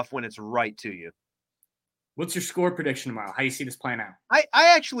ball off when it's right to you. What's your score prediction tomorrow? How do you see this playing out? I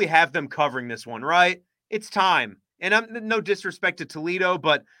actually have them covering this one, right? It's time. And I'm no disrespect to Toledo,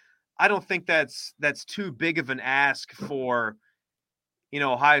 but I don't think that's too big of an ask for,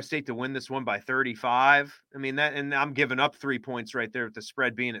 Ohio State to win this one by 35. I mean, and I'm giving up 3 points right there with the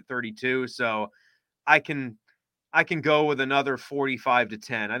spread being at 32. So I can go with another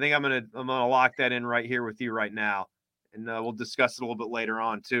 45-10. I think I'm going to lock that in right here with you right now. And we'll discuss it a little bit later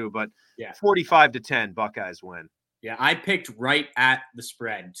on too, but yeah, 45-10 Buckeyes win. Yeah. I picked right at the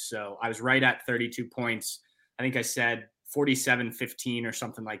spread. So I was right at 32 points. I think I said 47-15 or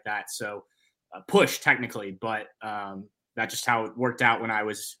something like that. So push technically, but that's just how it worked out when I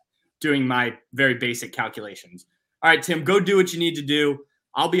was doing my very basic calculations. All right, Tim, go do what you need to do.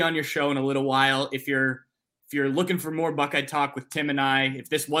 I'll be on your show in a little while. If you're looking for more Buckeye talk with Tim and I, if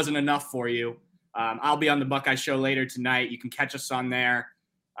this wasn't enough for you, I'll be on the Buckeye show later tonight. You can catch us on there.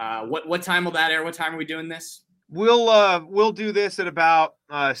 What time will that air? What time are we doing this? We'll do this at about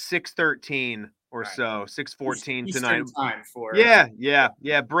 6:13 or so, 6:14 tonight. Time for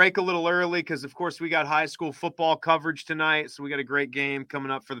yeah. Break a little early because of course we got high school football coverage tonight, so we got a great game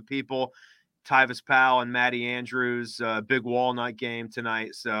coming up for the people. Tyvis Powell and Maddie Andrews, big Walnut game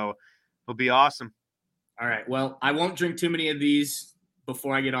tonight, so it'll be awesome. All right. Well, I won't drink too many of these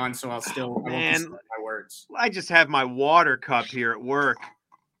before I get on, so I'll still my words. I just have my water cup here at work.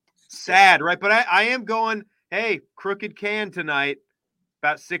 Sad, right? But I am going, hey, Crooked Can tonight,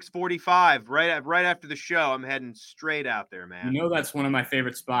 about 6:45, right after the show. I'm heading straight out there, man. That's one of my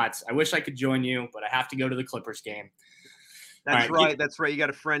favorite spots. I wish I could join you, but I have to go to the Clippers game. That's right. That's right. You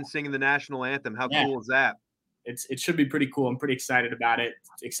got a friend singing the national anthem. How cool is that? It should be pretty cool. I'm pretty excited about it.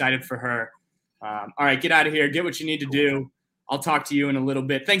 Excited for her. All right, get out of here. Get what you need to do. I'll talk to you in a little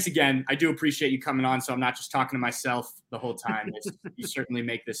bit. Thanks again. I do appreciate you coming on, so I'm not just talking to myself the whole time. You certainly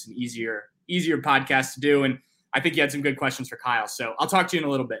make this an easier podcast to do, and I think you had some good questions for Kyle. So I'll talk to you in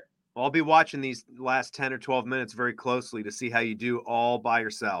a little bit. I'll be watching these last 10 or 12 minutes very closely to see how you do all by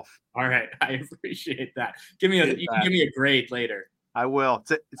yourself. All right. I appreciate that. You can give me a grade later. I will.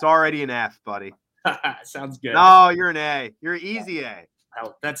 It's already an F, buddy. Sounds good. No, you're an A. You're an easy A.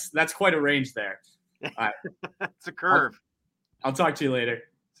 Well, that's quite a range there. All right. It's a curve. I'll talk to you later.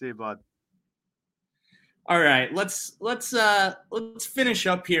 See you, bud. All right, let's finish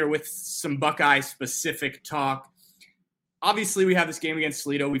up here with some Buckeye specific talk. Obviously, we have this game against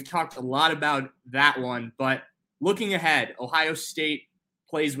Toledo. We've talked a lot about that one, but looking ahead, Ohio State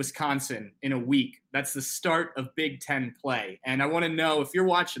plays Wisconsin in a week. That's the start of Big Ten play. And I want to know, if you're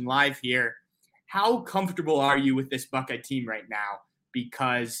watching live here, how comfortable are you with this Buckeye team right now?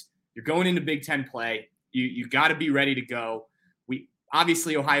 Because you're going into Big Ten play. You got to be ready to go.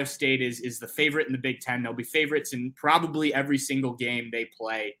 Obviously, Ohio State is the favorite in the Big Ten. They'll be favorites in probably every single game they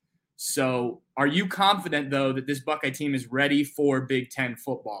play. So are you confident, though, that this Buckeye team is ready for Big Ten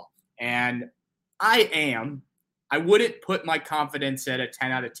football? And I am. I wouldn't put my confidence at a 10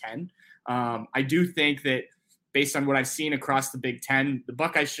 out of 10. I do think that based on what I've seen across the Big Ten, the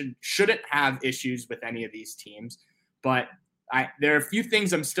Buckeyes shouldn't have issues with any of these teams. But there are a few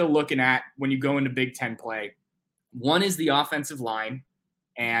things I'm still looking at when you go into Big Ten play. One is the offensive line,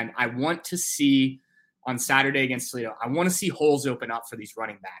 and I want to see on Saturday against Toledo, I want to see holes open up for these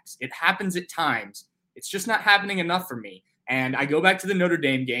running backs. It happens at times. It's just not happening enough for me. And I go back to the Notre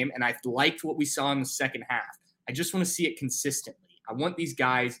Dame game, and I liked what we saw in the second half. I just want to see it consistently. I want these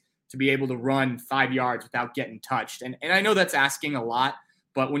guys to be able to run 5 yards without getting touched. And I know that's asking a lot,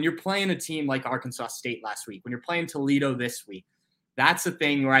 but when you're playing a team like Arkansas State last week, when you're playing Toledo this week, that's the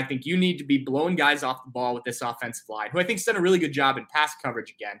thing where I think you need to be blowing guys off the ball with this offensive line, who I think has done a really good job in pass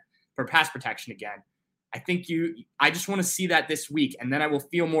coverage again, for pass protection again. I just want to see that this week, and then I will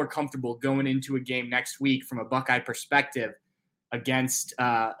feel more comfortable going into a game next week from a Buckeye perspective against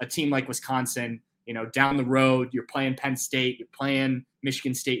a team like Wisconsin. You know, down the road, you're playing Penn State, you're playing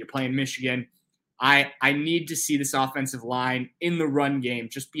Michigan State, you're playing Michigan. I need to see this offensive line in the run game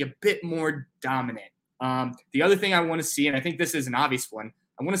just be a bit more dominant. The other thing I want to see, and I think this is an obvious one,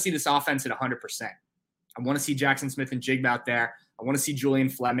 I want to see this offense at 100%. I want to see Jackson Smith and Jigba out there. I want to see Julian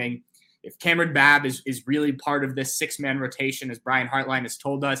Fleming. If Cameron Babb is really part of this six-man rotation, as Brian Hartline has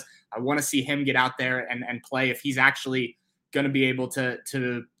told us, I want to see him get out there and play if he's actually going to be able to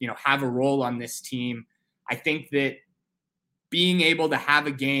have a role on this team. I think that being able to have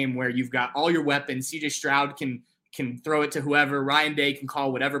a game where you've got all your weapons, CJ Stroud can throw it to whoever, Ryan Day can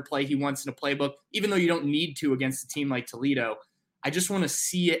call whatever play he wants in a playbook, even though you don't need to against a team like Toledo. I just want to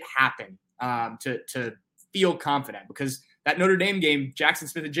see it happen to feel confident, because that Notre Dame game, Jackson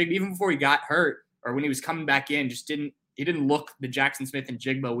Smith and Jigba, even before he got hurt or when he was coming back in, he didn't look the Jackson Smith and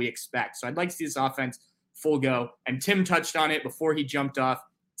Jigba we expect. So I'd like to see this offense full go. And Tim touched on it before he jumped off.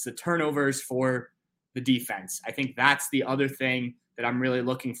 It's the turnovers for the defense. I think that's the other thing that I'm really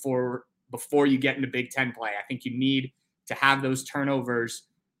looking for before you get into Big Ten play. I think you need to have those turnovers,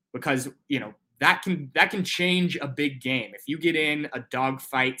 because, that can change a big game. If you get in a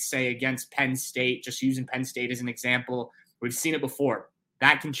dogfight, say against Penn State, just using Penn State as an example, we've seen it before.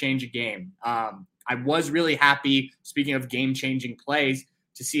 That can change a game. I was really happy, speaking of game-changing plays,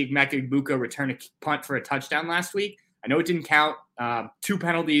 to see Emeka Egbuka return a punt for a touchdown last week. I know it didn't count, 2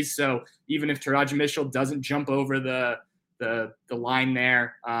 penalties, so even if Taraji Mitchell doesn't jump over the line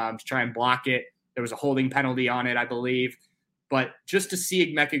there to try and block it, there was a holding penalty on it, I believe. But just to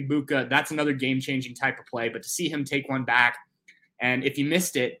see Emeka Egbuka, that's another game-changing type of play. But to see him take one back, and if you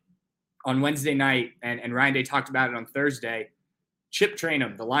missed it on Wednesday night, and Ryan Day talked about it on Thursday, Chip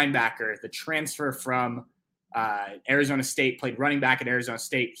Trayanum, the linebacker, the transfer from Arizona State, played running back at Arizona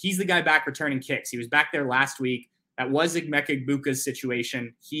State. He's the guy back returning kicks. He was back there last week. That was Emeka Egbuka's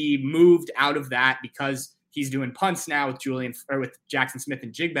situation. He moved out of that because he's doing punts now with Jackson Smith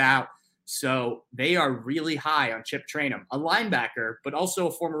and Jigba out. So they are really high on Chip Trayanum, a linebacker, but also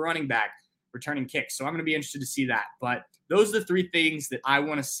a former running back returning kicks. So I'm going to be interested to see that. But those are the 3 things that I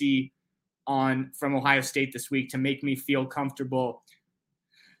want to see from Ohio State this week to make me feel comfortable.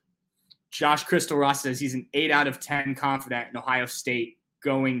 Josh Crystal Ross says he's an 8 out of 10 confident in Ohio State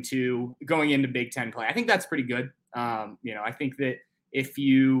going into Big Ten play. I think that's pretty good. I think that if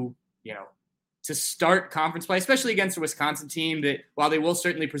to start conference play, especially against a Wisconsin team that, while they will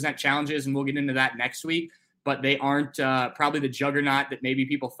certainly present challenges, and we'll get into that next week, but they aren't probably the juggernaut that maybe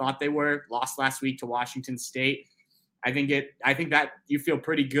people thought they were. Lost last week to Washington State. I think that you feel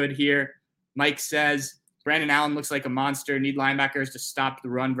pretty good here. Mike says Brandon Allen looks like a monster. Need linebackers to stop the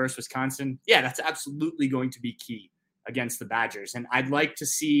run versus Wisconsin. Yeah, that's absolutely going to be key against the Badgers. And I'd like to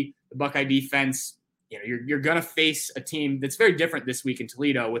see the Buckeye defense. You're going to face a team that's very different this week in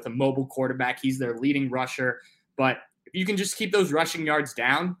Toledo with a mobile quarterback. He's their leading rusher. But if you can just keep those rushing yards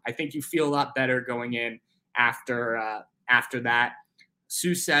down, I think you feel a lot better going in after that.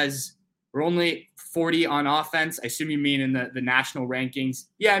 Sue says we're only 40 on offense. I assume you mean in the national rankings.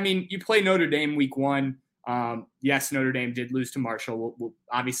 Yeah, I mean, you play Notre Dame week 1. Yes, Notre Dame did lose to Marshall.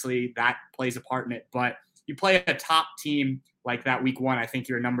 Obviously, that plays a part in it. But you play a top team like that week 1, I think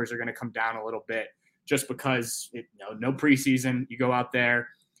your numbers are going to come down a little bit just because no preseason. You go out there,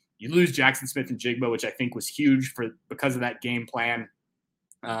 you lose Jackson Smith and Jigba, which I think was huge because of that game plan.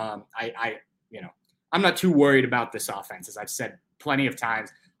 I'm not too worried about this offense. As I've said plenty of times,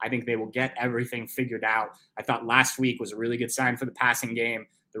 I think they will get everything figured out. I thought last week was a really good sign for the passing game.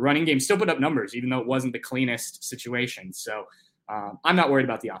 The running game still put up numbers, even though it wasn't the cleanest situation. So I'm not worried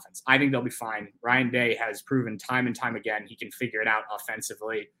about the offense. I think they'll be fine. Ryan Day has proven time and time again he can figure it out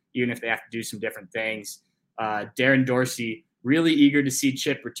offensively, even if they have to do some different things. Darren Dorsey, really eager to see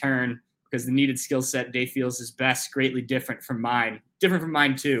Chip return because the needed skill set Day feels is best, greatly different from mine. Different from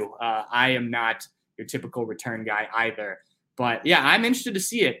mine, too. I am not your typical return guy either. But, yeah, I'm interested to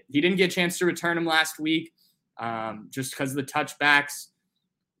see it. He didn't get a chance to return him last week just because of the touchbacks.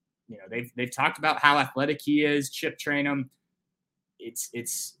 They've talked about how athletic he is. Chip train him. It's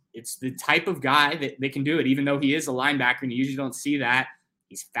the type of guy that they can do it, even though he is a linebacker, and you usually don't see that.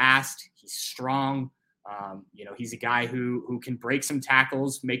 He's fast. He's strong. He's a guy who can break some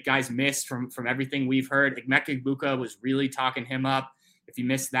tackles, make guys miss from everything we've heard. Emeka Egbuka was really talking him up. If you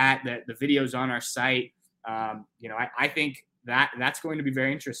missed that, the video's on our site. I think that's going to be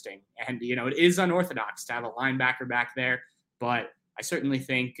very interesting. And, it is unorthodox to have a linebacker back there, but I certainly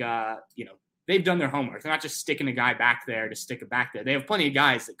think, they've done their homework. They're not just sticking a guy back there to stick it back there. They have plenty of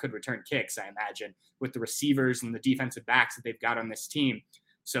guys that could return kicks, I imagine, with the receivers and the defensive backs that they've got on this team.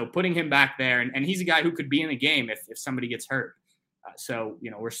 So putting him back there, and he's a guy who could be in the game if somebody gets hurt.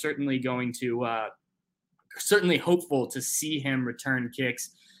 We're certainly going to certainly hopeful to see him return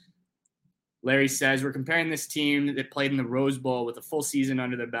kicks. Larry says, we're comparing this team that played in the Rose Bowl with a full season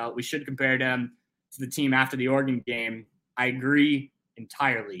under their belt. We should compare them to the team after the Oregon game. I agree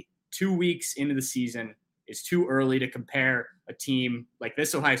entirely. 2 weeks into the season is too early to compare a team like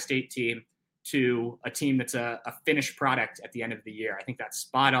this Ohio State team to a team that's a finished product at the end of the year. I think that's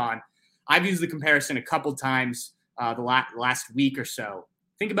spot on. I've used the comparison a couple times the last week or so.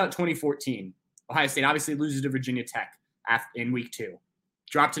 Think about 2014. Ohio State obviously loses to Virginia Tech in week 2.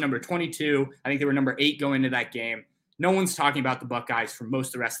 Dropped to number 22. I think they were number 8 going into that game. No one's talking about the Buckeyes for most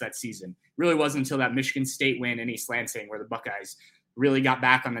of the rest of that season. It really wasn't until that Michigan State win in East Lansing where the Buckeyes really got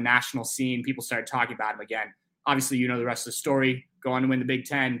back on the national scene. People started talking about them again. Obviously, the rest of the story. Go on to win the Big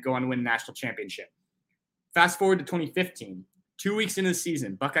Ten. Go on to win the national championship. Fast forward to 2015. 2 weeks into the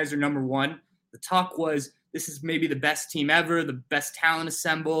season, Buckeyes are number 1. The talk was, this is maybe the best team ever, the best talent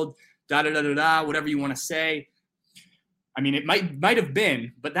assembled, whatever you want to say. I mean, it might have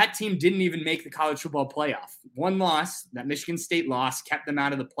been, but that team didn't even make the college football playoff. One loss, that Michigan State loss, kept them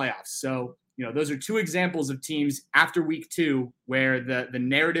out of the playoffs. So, those are 2 examples of teams after week 2 where the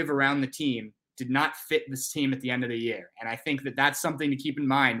narrative around the team did not fit this team at the end of the year. And I think that's something to keep in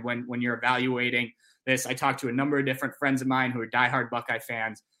mind when you're evaluating this. I talked to a number of different friends of mine who are diehard Buckeye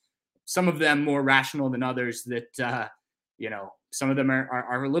fans, some of them more rational than others that, some of them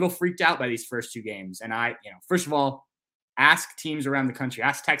are a little freaked out by these first 2 games. And first of all, ask teams around the country,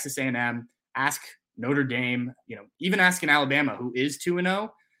 ask Texas A&M, ask Notre Dame, even asking Alabama, who is 2-0,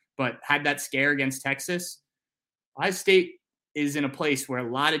 but had that scare against Texas. Ohio State is in a place where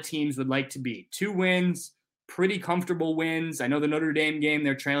a lot of teams would like to be. 2 wins, pretty comfortable wins. I know the Notre Dame game,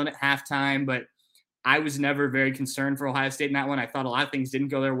 they're trailing at halftime, but I was never very concerned for Ohio State in that one. I thought a lot of things didn't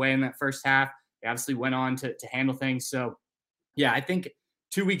go their way in that first half. They obviously went on to handle things. So, yeah, I think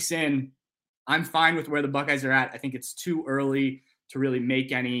 2 weeks in, I'm fine with where the Buckeyes are at. I think it's too early to really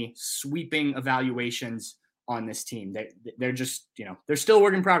make any sweeping evaluations on this team. They're just, they're still a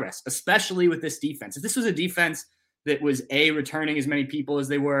work in progress, especially with this defense. If this was a defense that was returning as many people as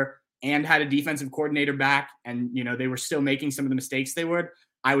they were and had a defensive coordinator back and, they were still making some of the mistakes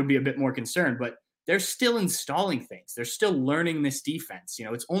I would be a bit more concerned. But they're still installing things. They're still learning this defense.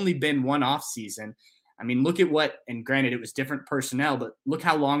 It's only been one off season. I mean, look at and granted it was different personnel, but look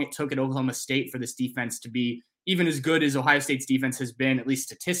how long it took at Oklahoma State for this defense to be even as good as Ohio State's defense has been, at least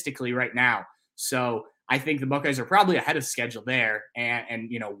statistically right now. So I think the Buckeyes are probably ahead of schedule there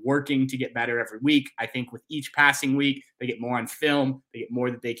and working to get better every week. I think with each passing week, they get more on film. They get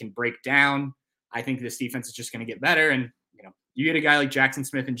more that they can break down. I think this defense is just going to get better. And, you get a guy like Jackson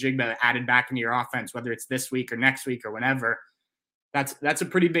Smith and Jigba added back into your offense, whether it's this week or next week or whenever. That's a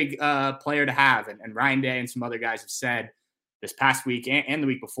pretty big player to have. And Ryan Day and some other guys have said this past week and the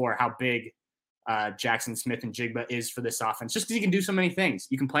week before how big Jackson Smith and Jigba is for this offense, just because he can do so many things.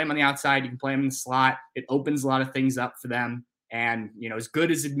 You can play him on the outside. You can play him in the slot. It opens a lot of things up for them. And, as good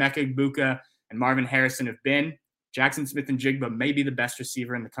as Emeka Egbuka and Marvin Harrison have been, Jackson Smith-Njigba may be the best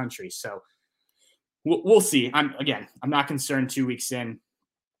receiver in the country. So we'll see. I'm not concerned 2 weeks in.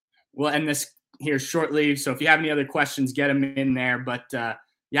 We'll end this here shortly. So if you have any other questions, get them in there. But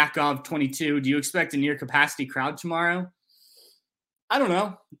Yakov 22, do you expect a near capacity crowd tomorrow? I don't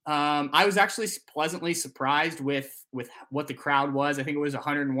know. I was actually pleasantly surprised with what the crowd was. I think it was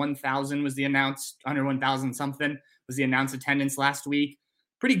 101,000 was the announced, 101,000 something was the announced attendance last week.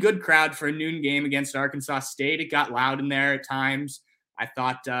 Pretty good crowd for a noon game against Arkansas State. It got loud in there at times. I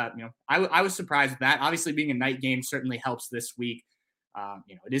thought, I was surprised with that. Obviously, being a night game certainly helps this week.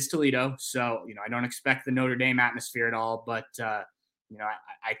 It is Toledo, so, I don't expect the Notre Dame atmosphere at all. But,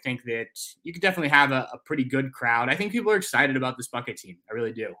 I think that you could definitely have a pretty good crowd. I think people are excited about this Buckeye team. I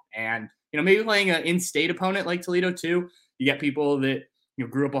really do. And, maybe playing an in-state opponent like Toledo too. You get people that,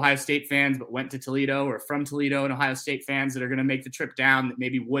 grew up Ohio State fans but went to Toledo, or from Toledo and Ohio State fans that are going to make the trip down that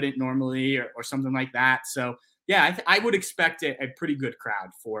maybe wouldn't normally, or something like that. So, yeah, I would expect a pretty good crowd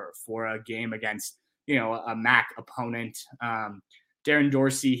for a game against, a MAC opponent. Darren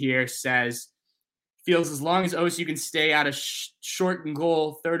Dorsey here says, feels as long as OSU can stay out of short and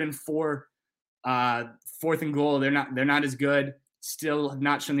goal, 3rd and 4, 4th and goal, they're not as good. Still have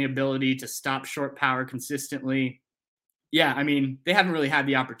not shown the ability to stop short power consistently. Yeah, I mean, they haven't really had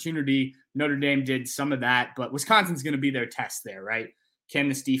the opportunity. Notre Dame did some of that, but Wisconsin's going to be their test there, right? Can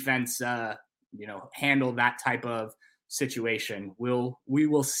this defense, handle that type of situation? We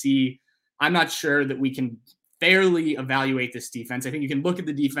will see. I'm not sure that we can fairly evaluate this defense. I think you can look at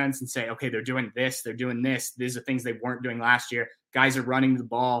the defense and say, okay, they're doing this, they're doing this. These are things they weren't doing last year. Guys are running the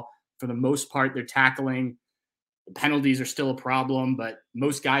ball. For the most part, they're tackling. The penalties are still a problem, but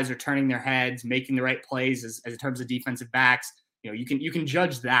most guys are turning their heads, making the right plays as in terms of defensive backs. You can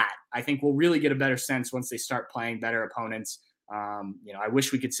judge that. I think we'll really get a better sense once they start playing better opponents. I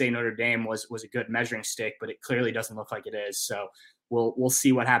wish we could say Notre Dame was a good measuring stick, but it clearly doesn't look like it is. So we'll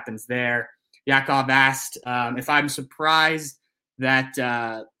see what happens there. Yakov asked if I'm surprised that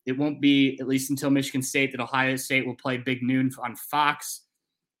it won't be, at least until Michigan State, that Ohio State will play Big Noon on Fox.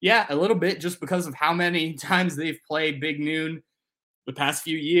 Yeah, a little bit, just because of how many times they've played Big Noon the past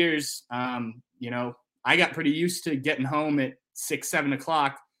few years. I got pretty used to getting home at 6, 7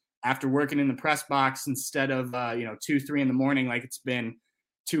 o'clock after working in the press box instead of 2, 3 in the morning, like it's been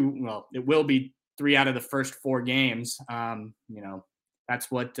it will be 3 out of the first 4 games. That's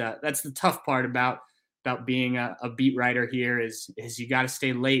the tough part about being a beat writer here is you got to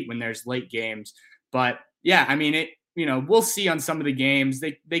stay late when there's late games. But yeah, I mean, we'll see on some of the games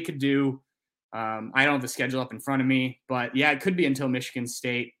they could do. I don't have the schedule up in front of me, but yeah, it could be until Michigan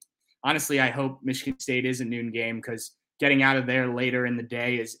State. Honestly, I hope Michigan State is a noon game, because getting out of there later in the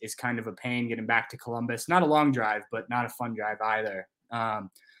day is kind of a pain. Getting back to Columbus, not a long drive, but not a fun drive either.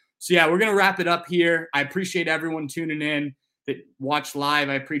 So yeah, we're going to wrap it up here. I appreciate everyone tuning in that watch live.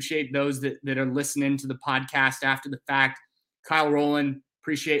 I appreciate those that are listening to the podcast after the fact. Kyle Rowland,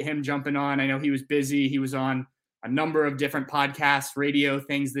 appreciate him jumping on. I know he was busy. He was on a number of different podcasts, radio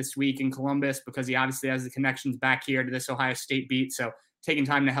things this week in Columbus, because he obviously has the connections back here to this Ohio State beat. So taking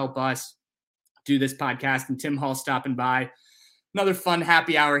time to help us do this podcast. And Tim Hall stopping by. Another fun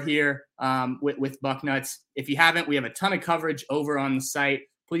happy hour here with Bucknuts. If you haven't, we have a ton of coverage over on the site.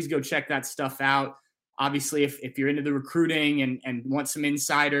 Please go check that stuff out. Obviously, if you're into the recruiting and want some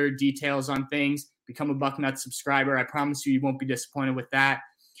insider details on things, become a Bucknuts subscriber. I promise you won't be disappointed with that.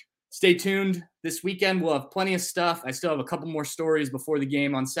 Stay tuned. This weekend, we'll have plenty of stuff. I still have a couple more stories before the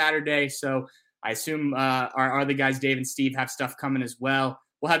game on Saturday, so I assume our other guys, Dave and Steve, have stuff coming as well.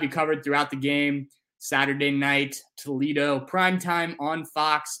 We'll have you covered throughout the game. Saturday night, Toledo, primetime on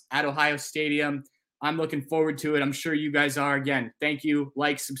Fox at Ohio Stadium. I'm looking forward to it. I'm sure you guys are. Again, thank you.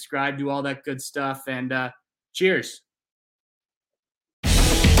 Like, subscribe, do all that good stuff, and cheers.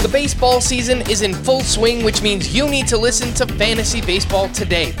 The baseball season is in full swing, which means you need to listen to Fantasy Baseball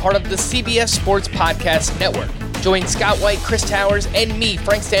Today, part of the CBS Sports Podcast Network. Join Scott White, Chris Towers, and me,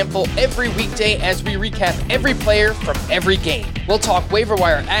 Frank Stample, every weekday as we recap every player from every game. We'll talk waiver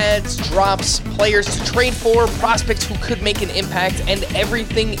wire ads, drops, players to trade for, prospects who could make an impact, and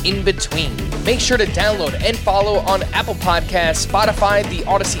everything in between. Make sure to download and follow on Apple Podcasts, Spotify, the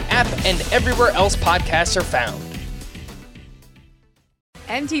Odyssey app, and everywhere else podcasts are found.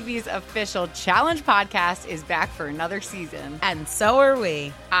 MTV's official Challenge podcast is back for another season. And so are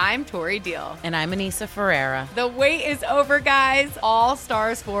we. I'm Tori Deal. And I'm Anissa Ferreira. The wait is over, guys. All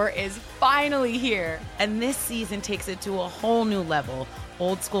Stars 4 is finally here. And this season takes it to a whole new level.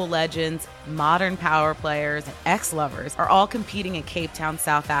 Old school legends, modern power players, and ex-lovers are all competing in Cape Town,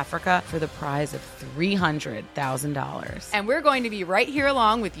 South Africa for the prize of $300,000. And we're going to be right here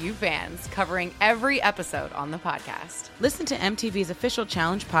along with you fans, covering every episode on the podcast. Listen to MTV's official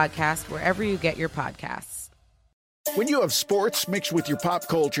Challenge podcast wherever you get your podcasts. When you have sports mixed with your pop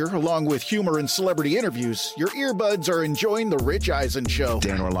culture, along with humor and celebrity interviews, your earbuds are enjoying The Rich Eisen Show.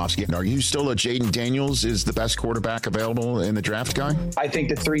 Dan Orlovsky, are you still a Jaden Daniels is the best quarterback available in the draft guy? I think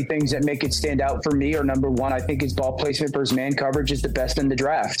the three things that make it stand out for me are, number one, I think his ball placement versus man coverage is the best in the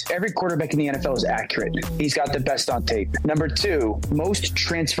draft. Every quarterback in the NFL is accurate. He's got the best on tape. Number two, most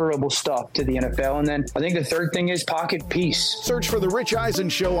transferable stuff to the NFL. And then I think the third thing is pocket peace. Search for The Rich Eisen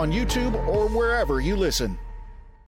Show on YouTube or wherever you listen.